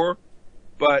before,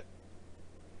 but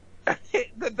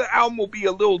the album will be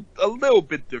a little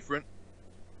bit different.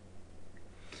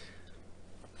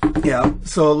 Yeah.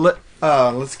 So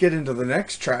let's get into the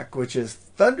next track, which is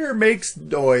 "Thunder Makes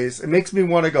Noise." It makes me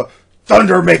want to go,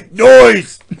 "Thunder make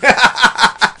noise!"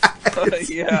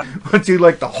 Yeah. But you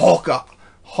like the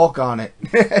Hulk on it.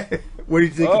 What do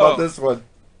you think about this one?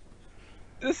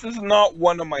 This is not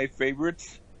one of my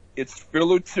favorites. It's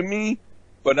filler to me,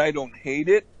 but I don't hate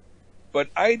it. But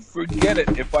I'd forget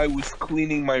it if I was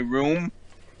cleaning my room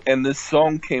and this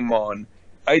song came on.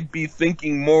 I'd be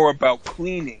thinking more about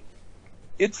cleaning.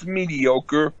 It's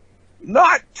mediocre,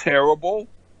 not terrible,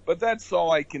 but that's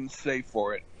all I can say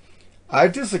for it. I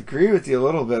disagree with you a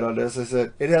little bit on this. I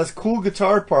said it has cool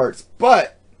guitar parts,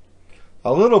 but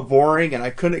a little boring, and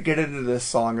I couldn't get into this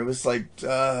song. It was like,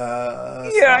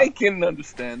 yeah, I can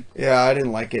understand. Yeah, I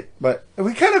didn't like it, but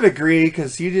we kind of agree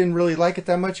because you didn't really like it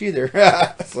that much either.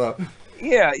 So,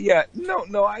 yeah,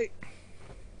 no,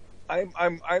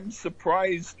 I'm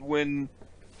surprised when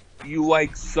you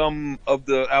like some of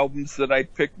the albums that I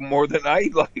pick more than I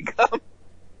like them.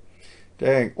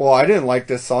 Dang. Well, I didn't like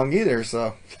this song either,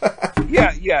 so.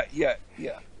 Yeah.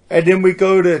 And then we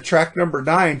go to track number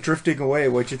 9, Drifting Away.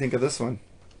 What'd you think of this one?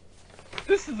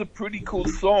 This is a pretty cool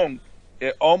song.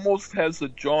 It almost has a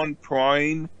John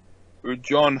Prine or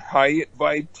John Hyatt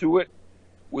vibe to it,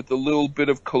 with a little bit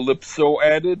of calypso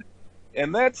added.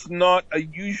 And that's not a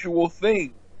usual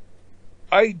thing.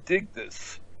 I dig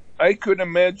this. I could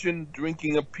imagine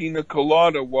drinking a pina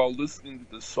colada while listening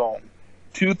to the song.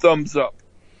 2 thumbs up.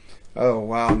 Oh,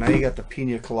 wow. Now you got the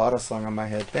Pina Colada song on my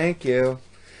head. Thank you.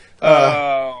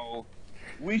 Oh,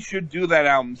 we should do that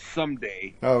album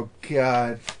someday. Oh,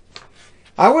 God.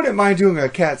 I wouldn't mind doing a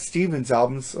Cat Stevens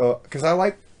album, because I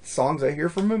like songs I hear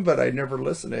from him, but I never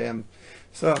listen to him.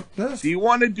 So, do you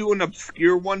want to do an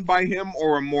obscure one by him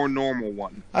or a more normal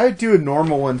one? I'd do a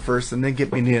normal one first and then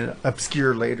get me to an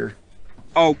obscure later.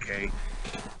 Okay.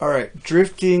 Alright,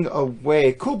 Drifting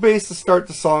Away. Cool bass to start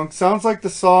the song. Sounds like the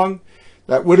song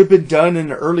that would have been done in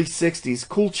the early 60s.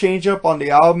 Cool change up on the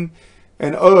album.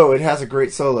 And it has a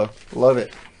great solo. Love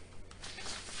it.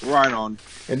 Right on.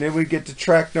 And then we get to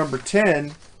track number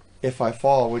 10, If I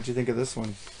Fall. What'd you think of this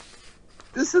one?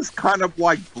 This is kind of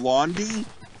like Blondie,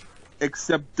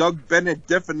 except Doug Bennett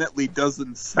definitely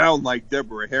doesn't sound like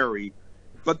Deborah Harry.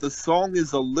 But the song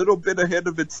is a little bit ahead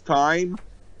of its time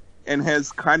and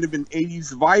has kind of an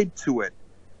 80s vibe to it.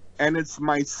 And it's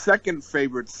my second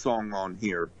favorite song on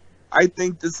here. I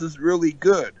think this is really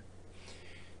good.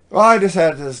 Well, I just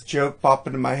had this joke pop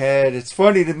into my head. It's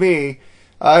funny to me.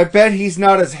 I bet he's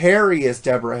not as hairy as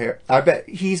Deborah Harry. I bet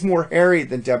he's more hairy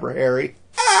than Deborah Harry.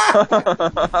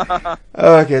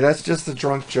 Okay, that's just a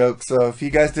drunk joke. So if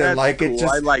you guys didn't like cool. it,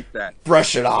 just I like that.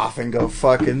 Brush it off and go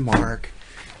fucking Mark.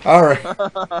 All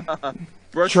right.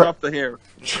 Brush off the hair.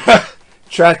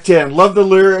 Track 10. Love the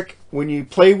lyric. When you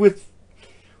play with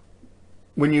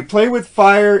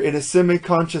fire in a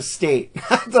semi-conscious state.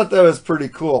 I thought that was pretty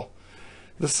cool.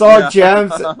 The song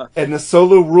jams and the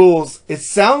solo rules. It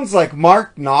sounds like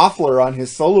Mark Knopfler on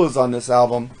his solos on this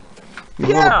album.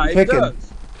 Yeah, it does.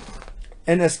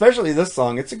 And especially this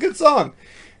song. It's a good song.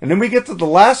 And then we get to the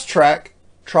last track,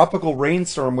 Tropical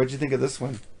Rainstorm. What'd you think of this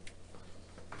one?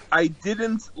 I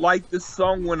didn't like this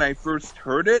song when I first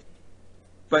heard it,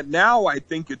 but now I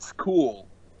think it's cool.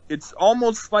 It's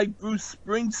almost like Bruce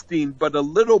Springsteen, but a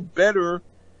little better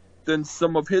than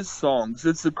some of his songs.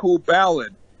 It's a cool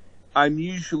ballad. I'm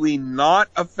usually not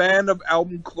a fan of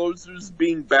album closers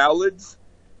being ballads,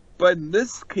 but in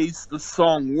this case the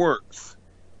song works.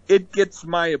 It gets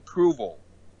my approval.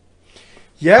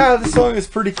 Yeah, the song is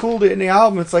pretty cool to end the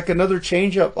album. It's like another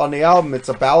change up on the album. It's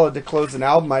a ballad to close an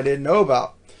album I didn't know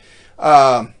about.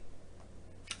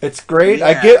 It's great.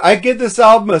 Yeah. I give this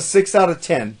album a 6 out of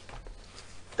 10.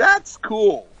 That's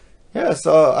cool. Yeah,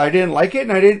 so I didn't like it,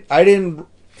 and I didn't.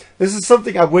 This is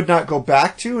something I would not go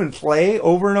back to and play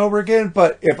over and over again.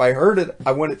 But if I heard it,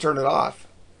 I wouldn't turn it off.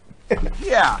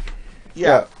 Yeah.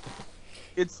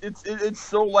 It's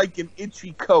so like an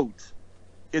itchy coat.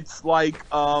 It's like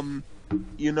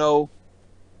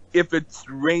if it's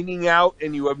raining out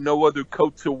and you have no other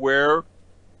coat to wear,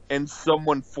 and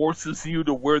someone forces you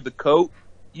to wear the coat,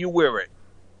 you wear it.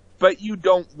 But you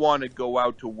don't want to go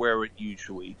out to wear it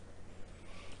usually.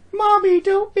 Mommy,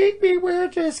 don't make me wear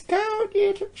this coat.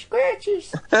 It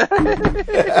scratches.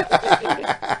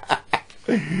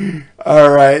 All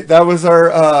right, that was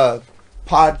our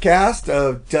podcast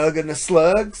of Doug and the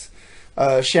Slugs.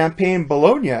 Champagne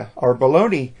Bologna, or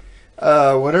Bologna.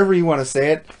 Whatever you want to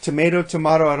say it. Tomato,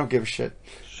 I don't give a shit.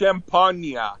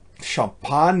 Champagne. I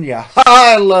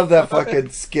love that fucking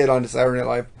skit on Saturday Night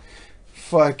Live.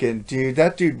 Fucking dude,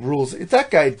 that dude rules. If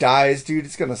that guy dies, dude,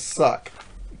 it's gonna suck.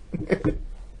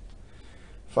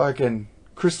 Fucking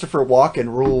Christopher Walken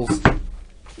rules.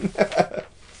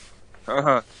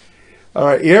 All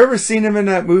right, you ever seen him in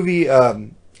that movie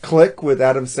Click with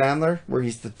Adam Sandler, where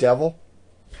he's the devil?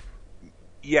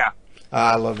 Yeah.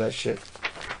 I love that shit.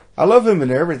 I love him in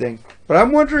everything, but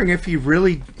I'm wondering if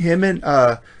him and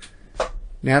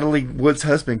Natalie Wood's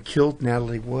husband killed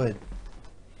Natalie Wood.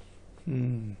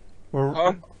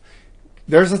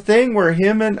 There's a thing where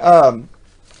him and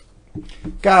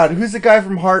God, who's the guy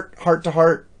from Heart to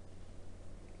Heart?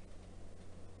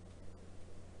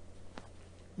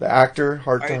 The actor,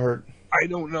 Heart to Heart. I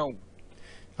don't know.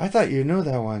 I thought you knew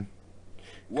that one.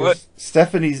 What?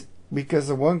 Stephanie's, because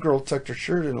the one girl tucked her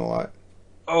shirt in a lot.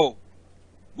 Oh,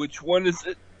 which one is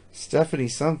it? Stephanie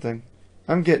something.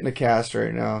 I'm getting a cast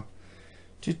right now.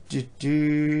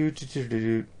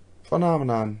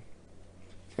 Phenomenon.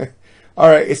 All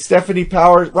right, it's Stephanie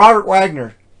Powers, Robert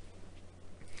Wagner.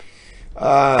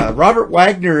 Robert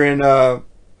Wagner and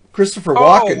Christopher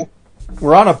Walken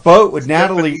were on a boat with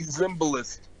Natalie.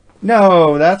 Zimbalist.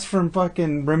 No, that's from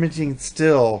fucking Remington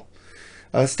Still.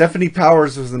 Stephanie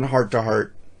Powers was in Heart to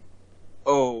Heart.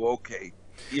 Oh, okay.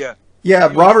 Yeah.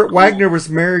 Yeah, Robert Wagner was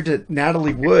married to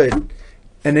Natalie Wood,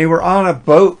 and they were on a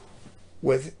boat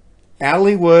with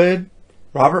Natalie Wood,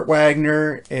 Robert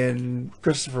Wagner, and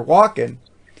Christopher Walken.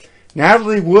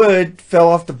 Natalie Wood fell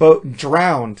off the boat and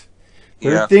drowned.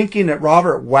 They're thinking that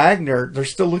Robert Wagner, they're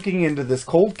still looking into this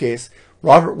cold case.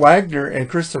 Robert Wagner and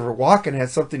Christopher Walken had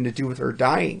something to do with her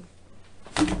dying.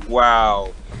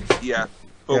 Wow. Yeah.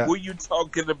 But Yeah. were you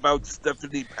talking about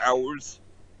Stephanie Powers?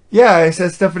 Yeah, I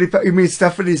said Stephanie. You mean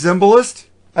Stephanie Zimbalist?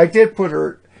 I did put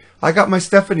her. I got my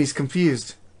Stephanies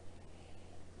confused.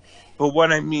 But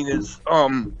what I mean is,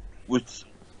 with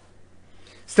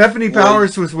Stephanie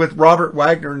Powers was with Robert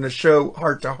Wagner in the show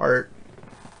Heart to Heart,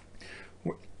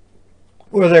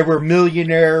 where they were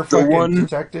millionaire fucking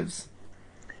detectives.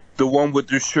 the one with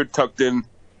their shirt tucked in,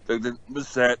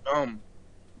 was that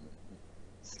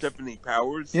Stephanie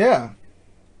Powers? Yeah,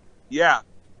 Yeah.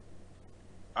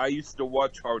 I used to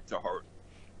watch Heart to Heart.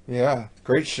 yeah,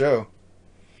 great show.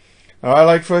 I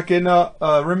like fucking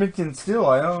Remington Steele.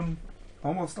 I own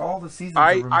almost all the seasons.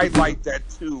 I of Remington. like that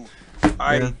too.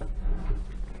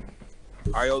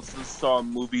 I also saw a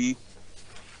movie,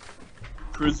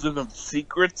 Prison of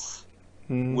Secrets,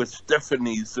 with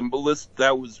Stephanie Zimbalist.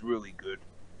 That was really good.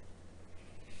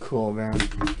 Cool, man.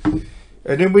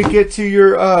 And then we get to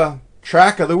your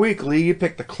track of the week, Lee. You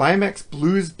picked the Climax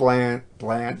Blues band.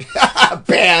 Not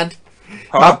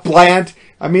bland.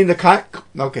 I mean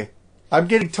okay. I'm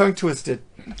getting tongue twisted.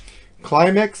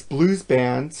 Climax Blues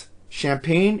Band's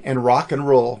Champagne and Rock and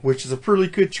Roll, which is a pretty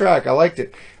good track. I liked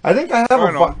it. I think I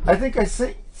have I think I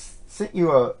sent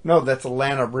you a... No, that's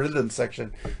Atlanta Rhythm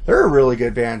Section. They're a really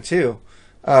good band, too.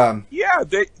 Yeah.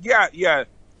 Do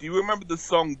you remember the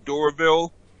song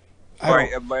Doraville by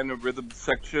Atlanta Rhythm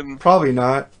Section? Probably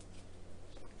not.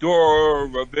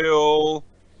 Doraville,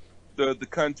 the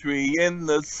country in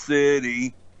the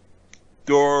city.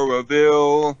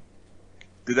 Doraville,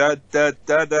 da da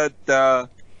da da da.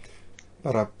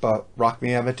 Rock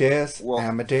Me Amadeus, Well,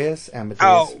 Amadeus.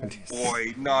 Oh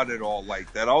boy, not at all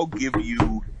like that. I'll give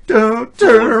you. Don't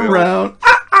turn around.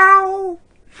 Ow!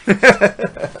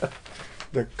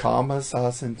 The calmest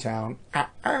sauce in town.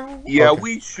 Ow! Yeah, Okay.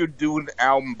 we should do an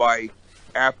album by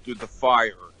After the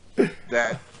Fire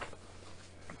that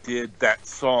did that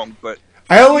song, but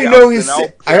I only know his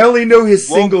won't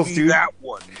singles, be dude. that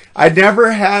one. I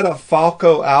never had a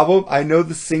Falco album. I know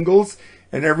the singles,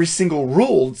 and every single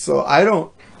ruled. So I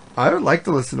would like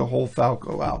to listen to a whole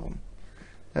Falco album.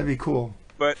 That'd be cool.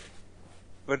 But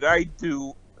I'd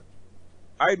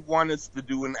want us to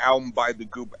do an album by the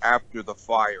group After the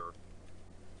Fire.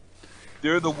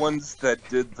 They're the ones that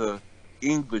did the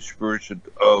English version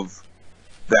of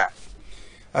that.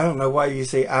 I don't know why you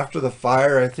say After the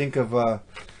Fire. I think of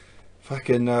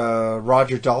fucking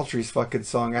Roger Daltrey's fucking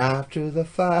song After the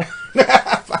Fire.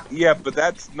 Yeah, but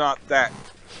that's not that.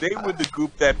 They were the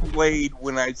group that played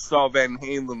when I saw Van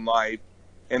Halen live,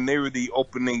 and they were the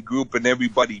opening group, and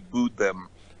everybody booed them.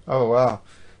 Oh wow,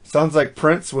 sounds like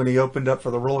Prince when he opened up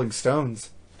for the Rolling Stones.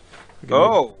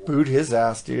 Oh, booed his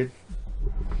ass, dude.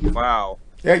 wow.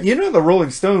 Yeah, you know the Rolling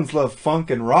Stones love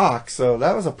funk and rock, so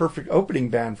that was a perfect opening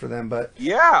band for them. But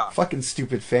Yeah. fucking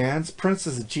stupid fans. Prince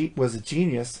was a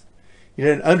genius. You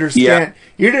didn't understand.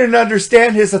 Yeah. You didn't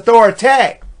understand his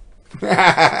authority.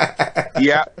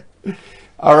 Yeah.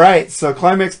 All right, so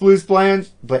Climax Blues Band.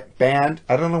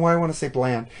 I don't know why I want to say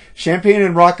bland. Champagne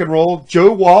and Rock and Roll.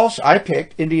 Joe Walsh. I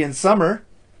picked Indian Summer.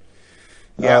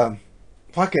 Yeah.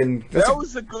 That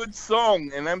was a good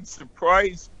song, and I'm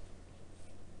surprised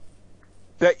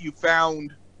that you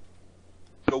found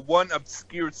the one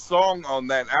obscure song on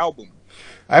that album.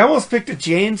 I almost picked a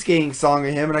James Gang song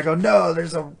of him, and I go, no,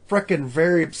 there's a frickin'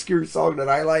 very obscure song that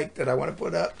I like that I want to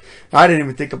put up. I didn't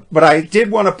even think of, but I did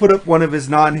want to put up one of his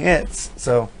non-hits.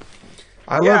 So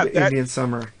I love Indian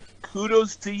Summer.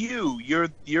 Kudos to you. You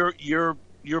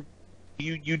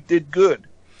did good.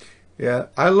 Yeah,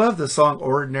 I love the song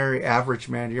Ordinary Average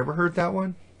Man. You ever heard that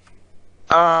one?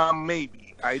 Maybe.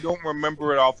 I don't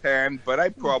remember it offhand, but I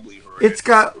probably heard it. It's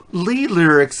got lead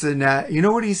lyrics in that. You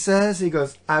know what he says? He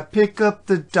goes, I pick up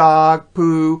the dog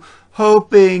poo,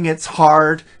 hoping it's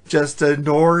hard, just an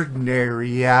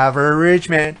ordinary average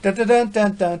man. Dun, dun, dun,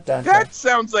 dun, dun, dun, That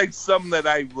sounds like something that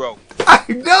I wrote. I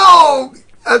know!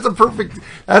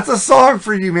 That's a song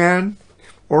for you, man.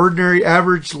 Ordinary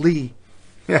Average Lee.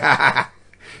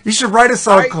 You should write a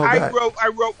song called that. I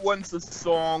wrote once a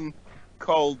song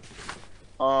called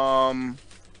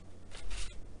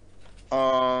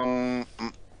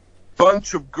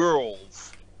Bunch of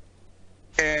Girls,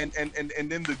 and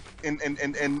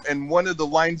one of the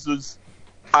lines was,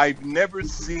 I've never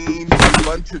seen a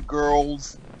bunch of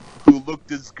girls who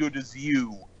looked as good as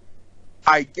you.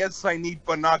 I guess I need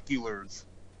binoculars.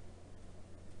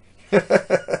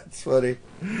 That's funny.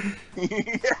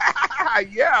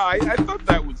 Yeah, I thought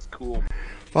that was cool.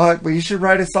 Fuck, but you should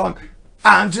write a song.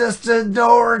 I'm just an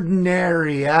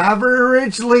ordinary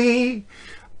average Lee.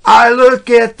 I look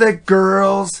at the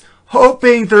girls,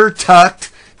 hoping they're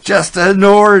tucked. Just an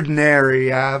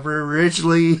ordinary average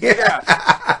Lee.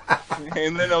 Yeah.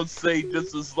 And then I'll say,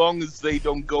 just as long as they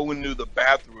don't go into the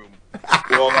bathroom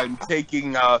while I'm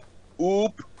taking a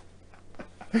oop.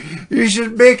 You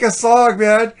should make a song,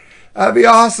 man. That'd be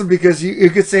awesome because you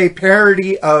could say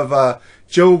parody of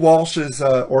Joe Walsh's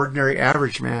Ordinary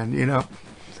Average Man, you know?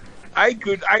 I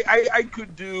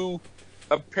could do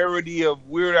a parody of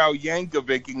Weird Al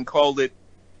Yankovic and call it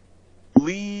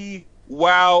Lee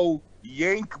Wow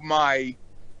Yank My ...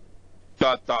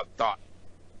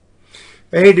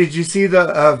 Hey, did you see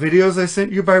the videos I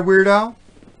sent you by Weird Al?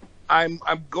 I'm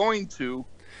going to.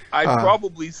 I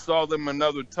probably saw them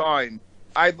another time.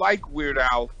 I like Weird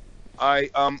Al. I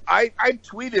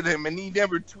tweeted him and he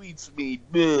never tweets me.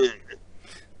 Bleh.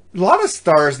 A lot of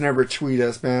stars never tweet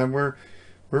us, man. We're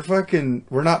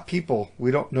not people.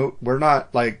 We don't know. We're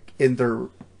not like in their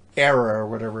era or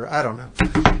whatever. I don't know.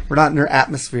 We're not in their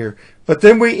atmosphere. But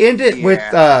then we end it with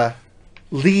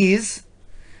Lee's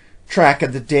track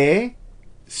of the day,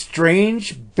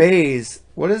 Strange Bays.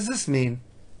 What does this mean?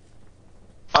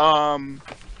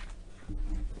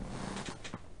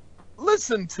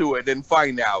 Listen to it and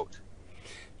find out.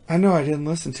 I know I didn't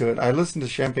listen to it. I listened to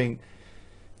Champagne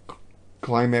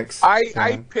Climax.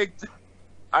 I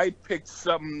picked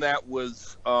something that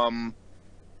was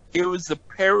it was a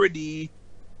parody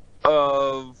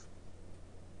of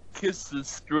Kiss's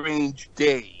Strange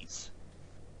Days.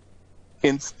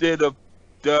 Instead of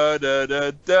da da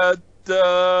da da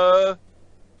da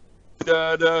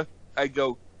da da, I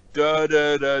go da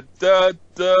da da da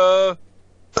da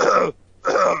da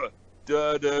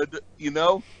da da, you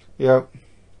know? Yep.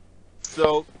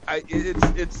 So I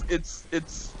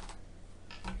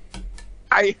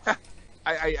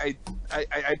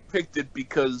picked it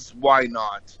because why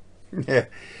not? Yeah,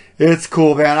 it's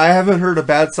cool, man. I haven't heard a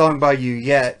bad song by you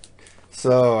yet,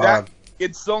 so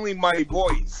it's only my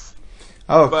voice.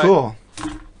 Oh, cool.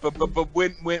 But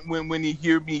when you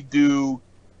hear me do,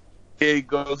 it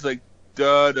goes like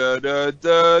da da da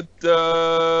da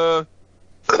da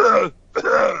da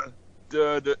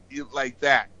da, like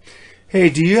that. Hey,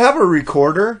 do you have a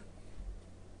recorder?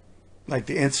 Like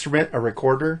the instrument, a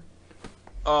recorder?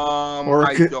 Or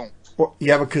I don't. Or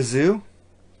you have a kazoo?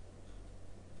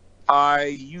 I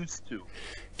used to.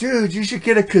 Dude, you should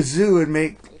get a kazoo and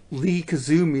make Lee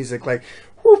kazoo music. Like,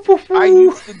 I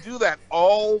used to do that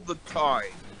all the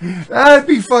time. That'd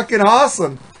be fucking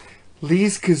awesome.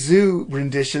 Lee's kazoo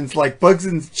renditions, like Bugs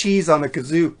and Cheese on a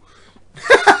kazoo.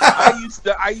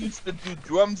 I used to do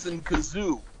drums and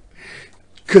kazoo.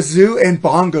 Kazoo and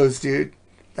bongos, dude.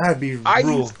 That'd be I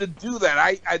rule. used to do that.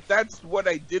 I that's what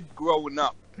I did growing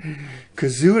up.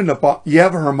 Kazoo and the you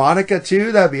have a harmonica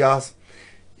too? That'd be awesome.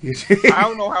 I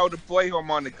don't know how to play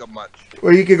harmonica much.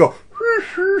 Well, you could go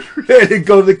and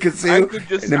go to the kazoo.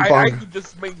 I could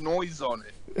just make noise on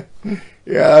it.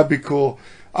 Yeah, that'd be cool.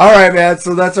 All right, man.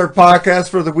 So that's our podcast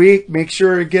for the week. Make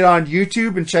sure to get on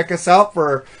YouTube and check us out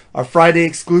for our Friday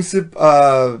exclusive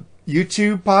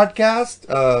YouTube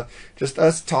podcast. Just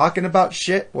us talking about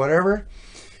shit, whatever.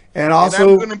 And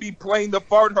also, I'm going to be playing the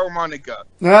fart harmonica.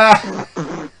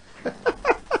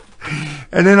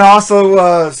 And then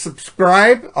also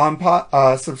subscribe and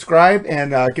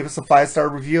give us a 5-star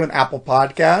review on Apple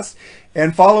Podcasts,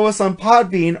 and follow us on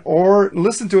Podbean, or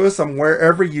listen to us on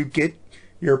wherever you get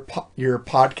your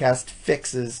podcast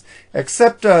fixes,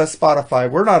 except Spotify.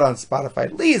 We're not on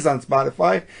Spotify. Lee's on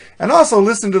Spotify, and also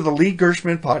listen to the Lee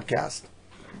Gershman podcast.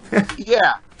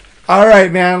 Yeah. All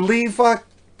right, man. Lee,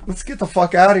 let's get the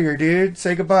fuck out of here, dude.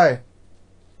 Say goodbye.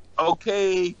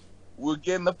 Okay, we're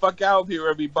getting the fuck out of here,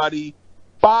 everybody.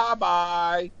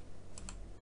 Bye-bye.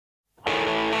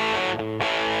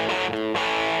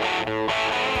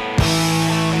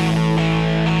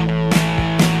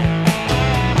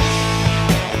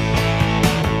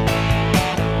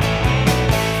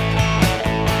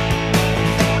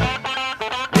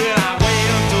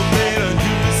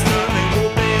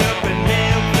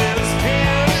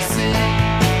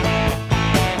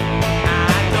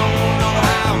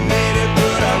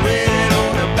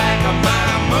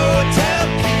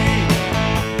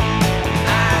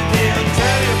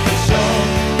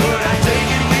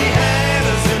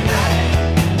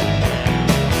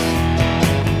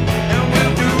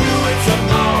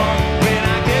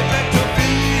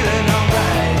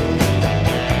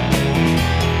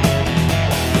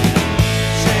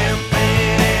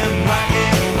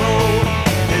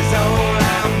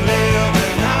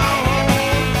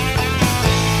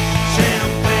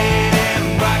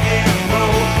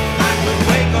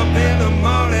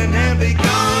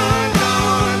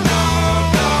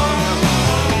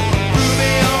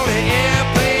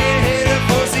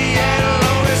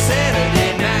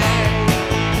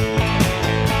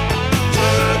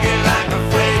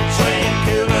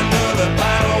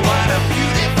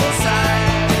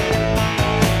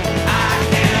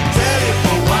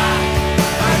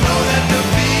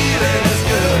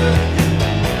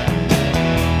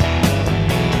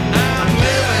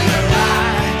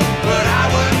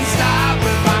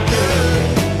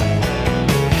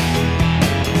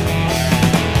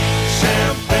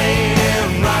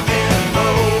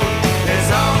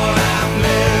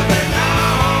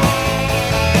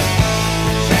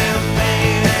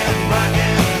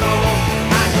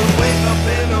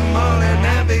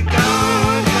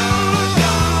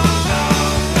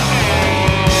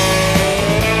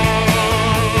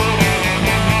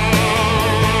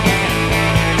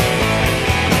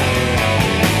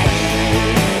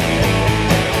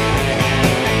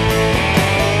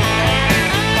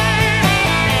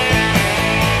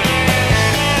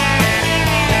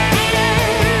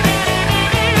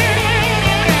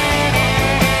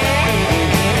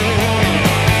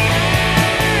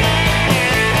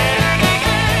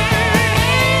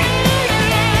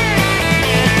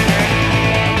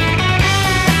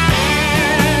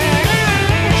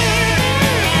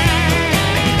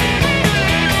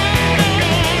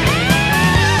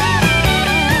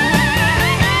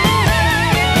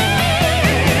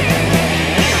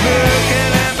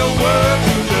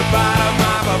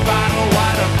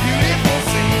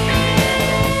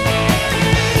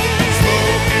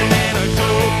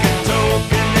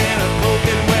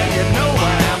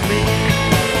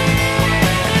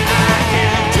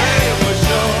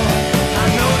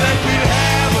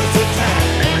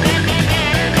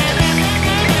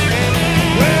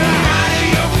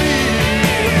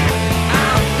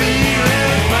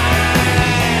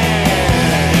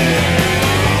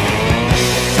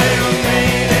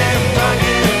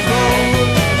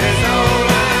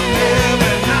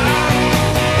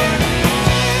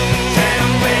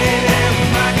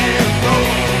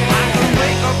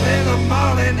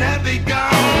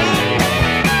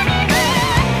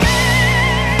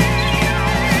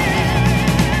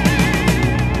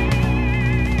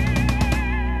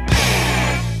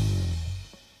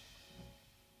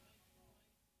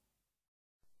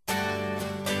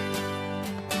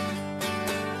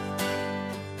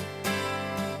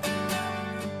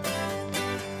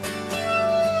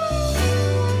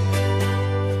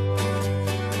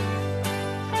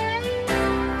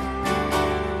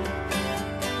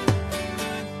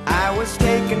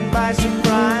 taken by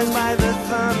surprise by the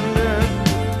thunder.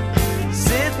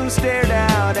 Sit and stared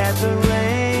out at the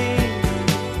rain.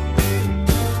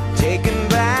 Taken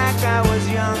back, I was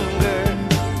younger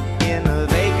in a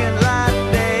vacant lot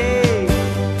day.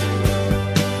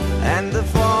 And the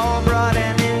fall brought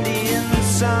an Indian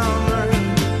summer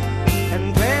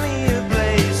and plenty of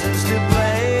places to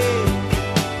play.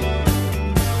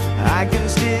 I can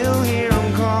still hear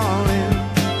them calling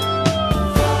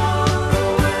far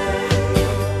away.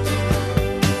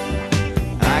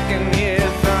 I can hear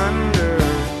thunder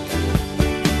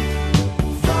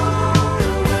far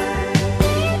away.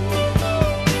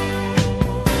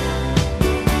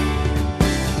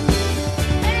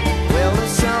 Well, the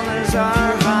summers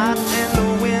are hot and the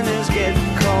winters get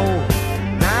cold.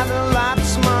 Not a lot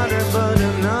smarter, but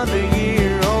another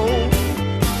year old.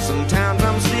 Sometimes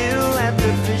I'm still at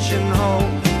the fishing hole.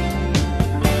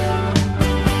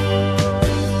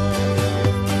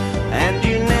 And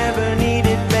you never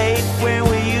needed bait where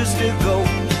we used to go.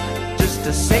 Just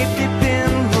a safety pin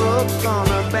hook on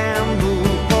a bamboo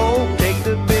pole. Take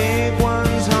the big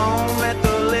ones home, let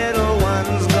the little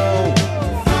ones go.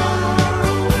 Far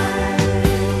away.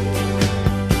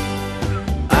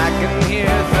 I can hear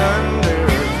thunder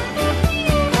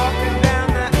walking down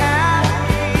the alley.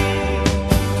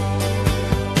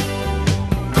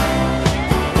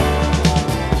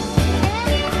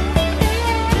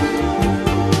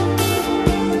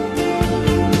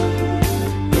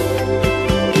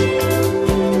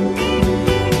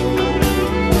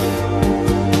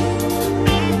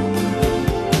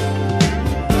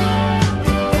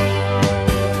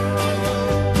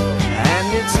 And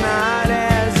it's not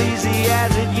as easy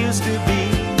as it used to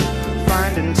be,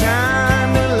 finding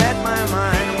time to let my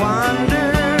mind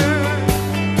wander.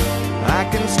 I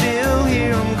can still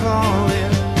hear them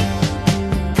calling.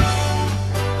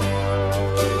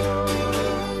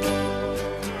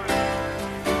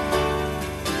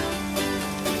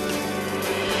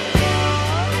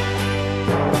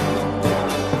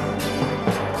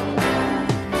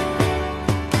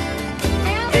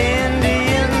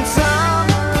 Indian summer.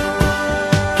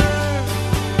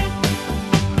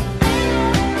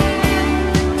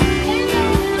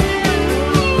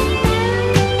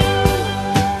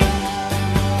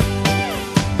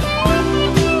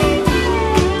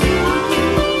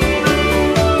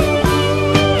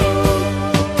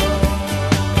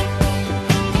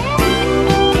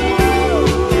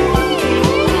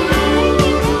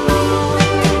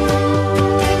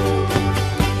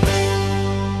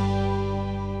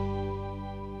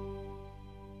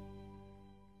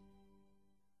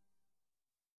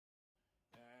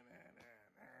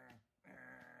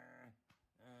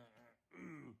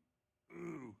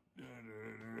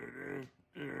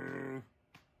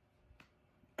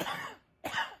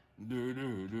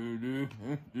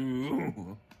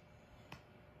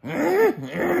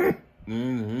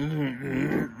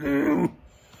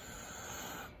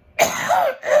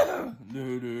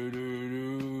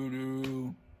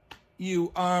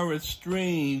 You are a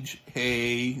strange,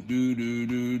 hey, do do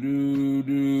do do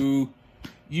do.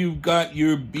 You've got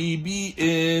your BB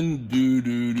in, do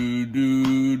do do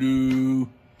do do.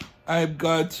 I've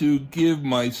got to give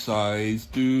my size,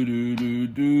 do do do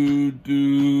do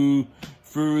do.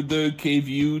 For the cave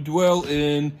you dwell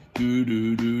in, do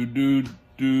do do do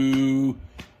do.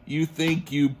 You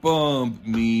think you bumped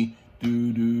me,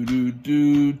 do do do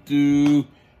do do.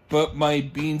 But my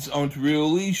beans aren't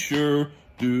really sure,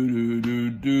 do do do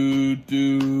do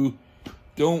do.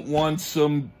 Don't want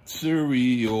some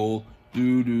cereal,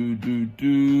 do do do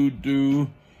do do.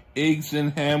 Eggs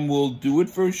and ham will do it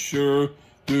for sure,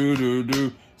 do do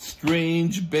do.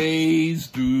 Strange bays,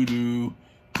 do do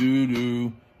do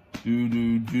do do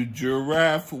do do.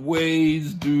 Giraffe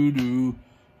ways, do do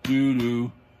do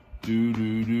do do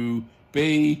do do.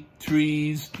 Bay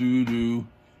trees, do do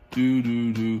do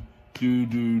do do do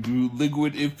do do.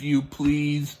 Liquid if you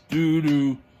please, do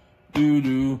do do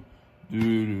do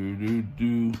do do do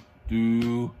do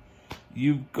do.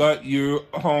 You've got your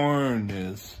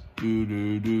harness, do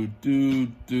do do do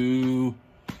do.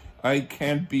 I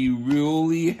can't be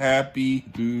really happy,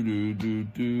 do do do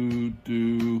do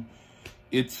do.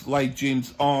 It's like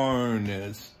James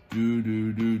Arness, do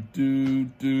do do do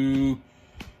do.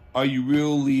 Are you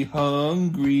really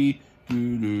hungry,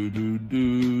 do do do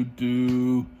do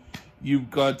do.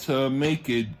 You've got to make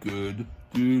it good,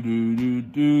 do do do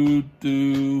do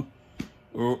do.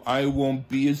 Or I won't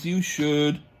be as you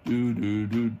should, do do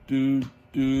do do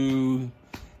do.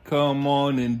 Come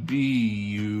on and be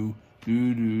you,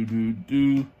 do do do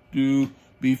do do.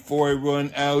 Before I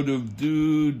run out of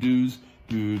doo-doos,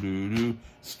 do do do.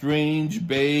 Strange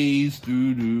bays,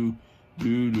 do do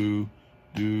do do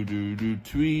do do do.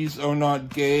 Trees are not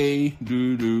gay,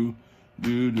 do do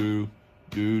do do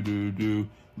do do do.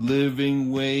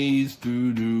 Living ways,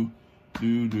 do do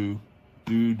do do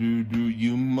do do do.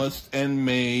 You must and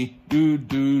may, do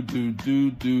do do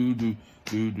do do do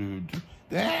do do do.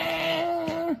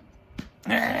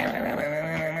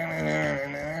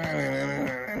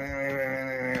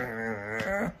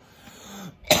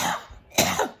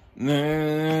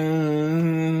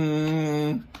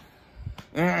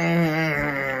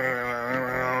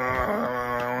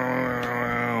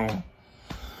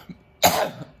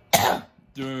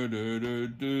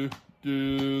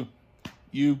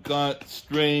 You've got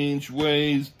strange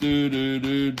ways, do do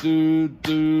do do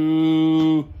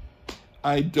do.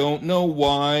 I don't know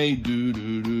why, do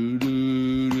do do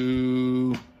do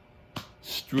do.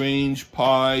 Strange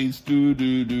pies, do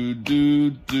do do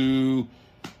do do.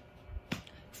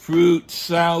 Fruit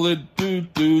salad, do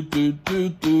do do do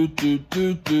do do do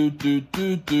do do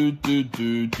do do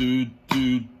do do do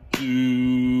do.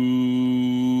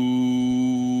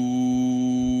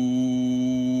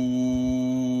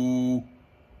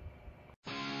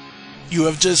 You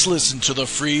have just listened to the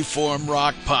Freeform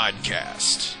Rock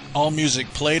Podcast. All music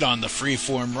played on the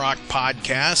Freeform Rock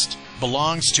Podcast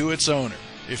belongs to its owner.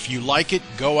 If you like it,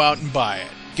 go out and buy it.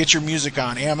 Get your music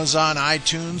on Amazon,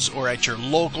 iTunes, or at your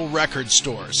local record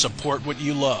store. Support what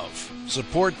you love.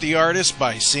 Support the artist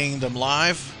by seeing them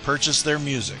live. Purchase their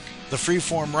music. The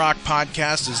Freeform Rock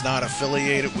Podcast is not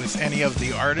affiliated with any of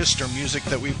the artists or music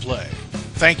that we play.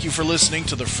 Thank you for listening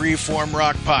to the Freeform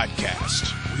Rock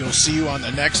Podcast. We'll see you on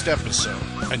the next episode.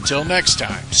 Until next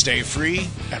time, stay free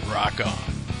and rock on.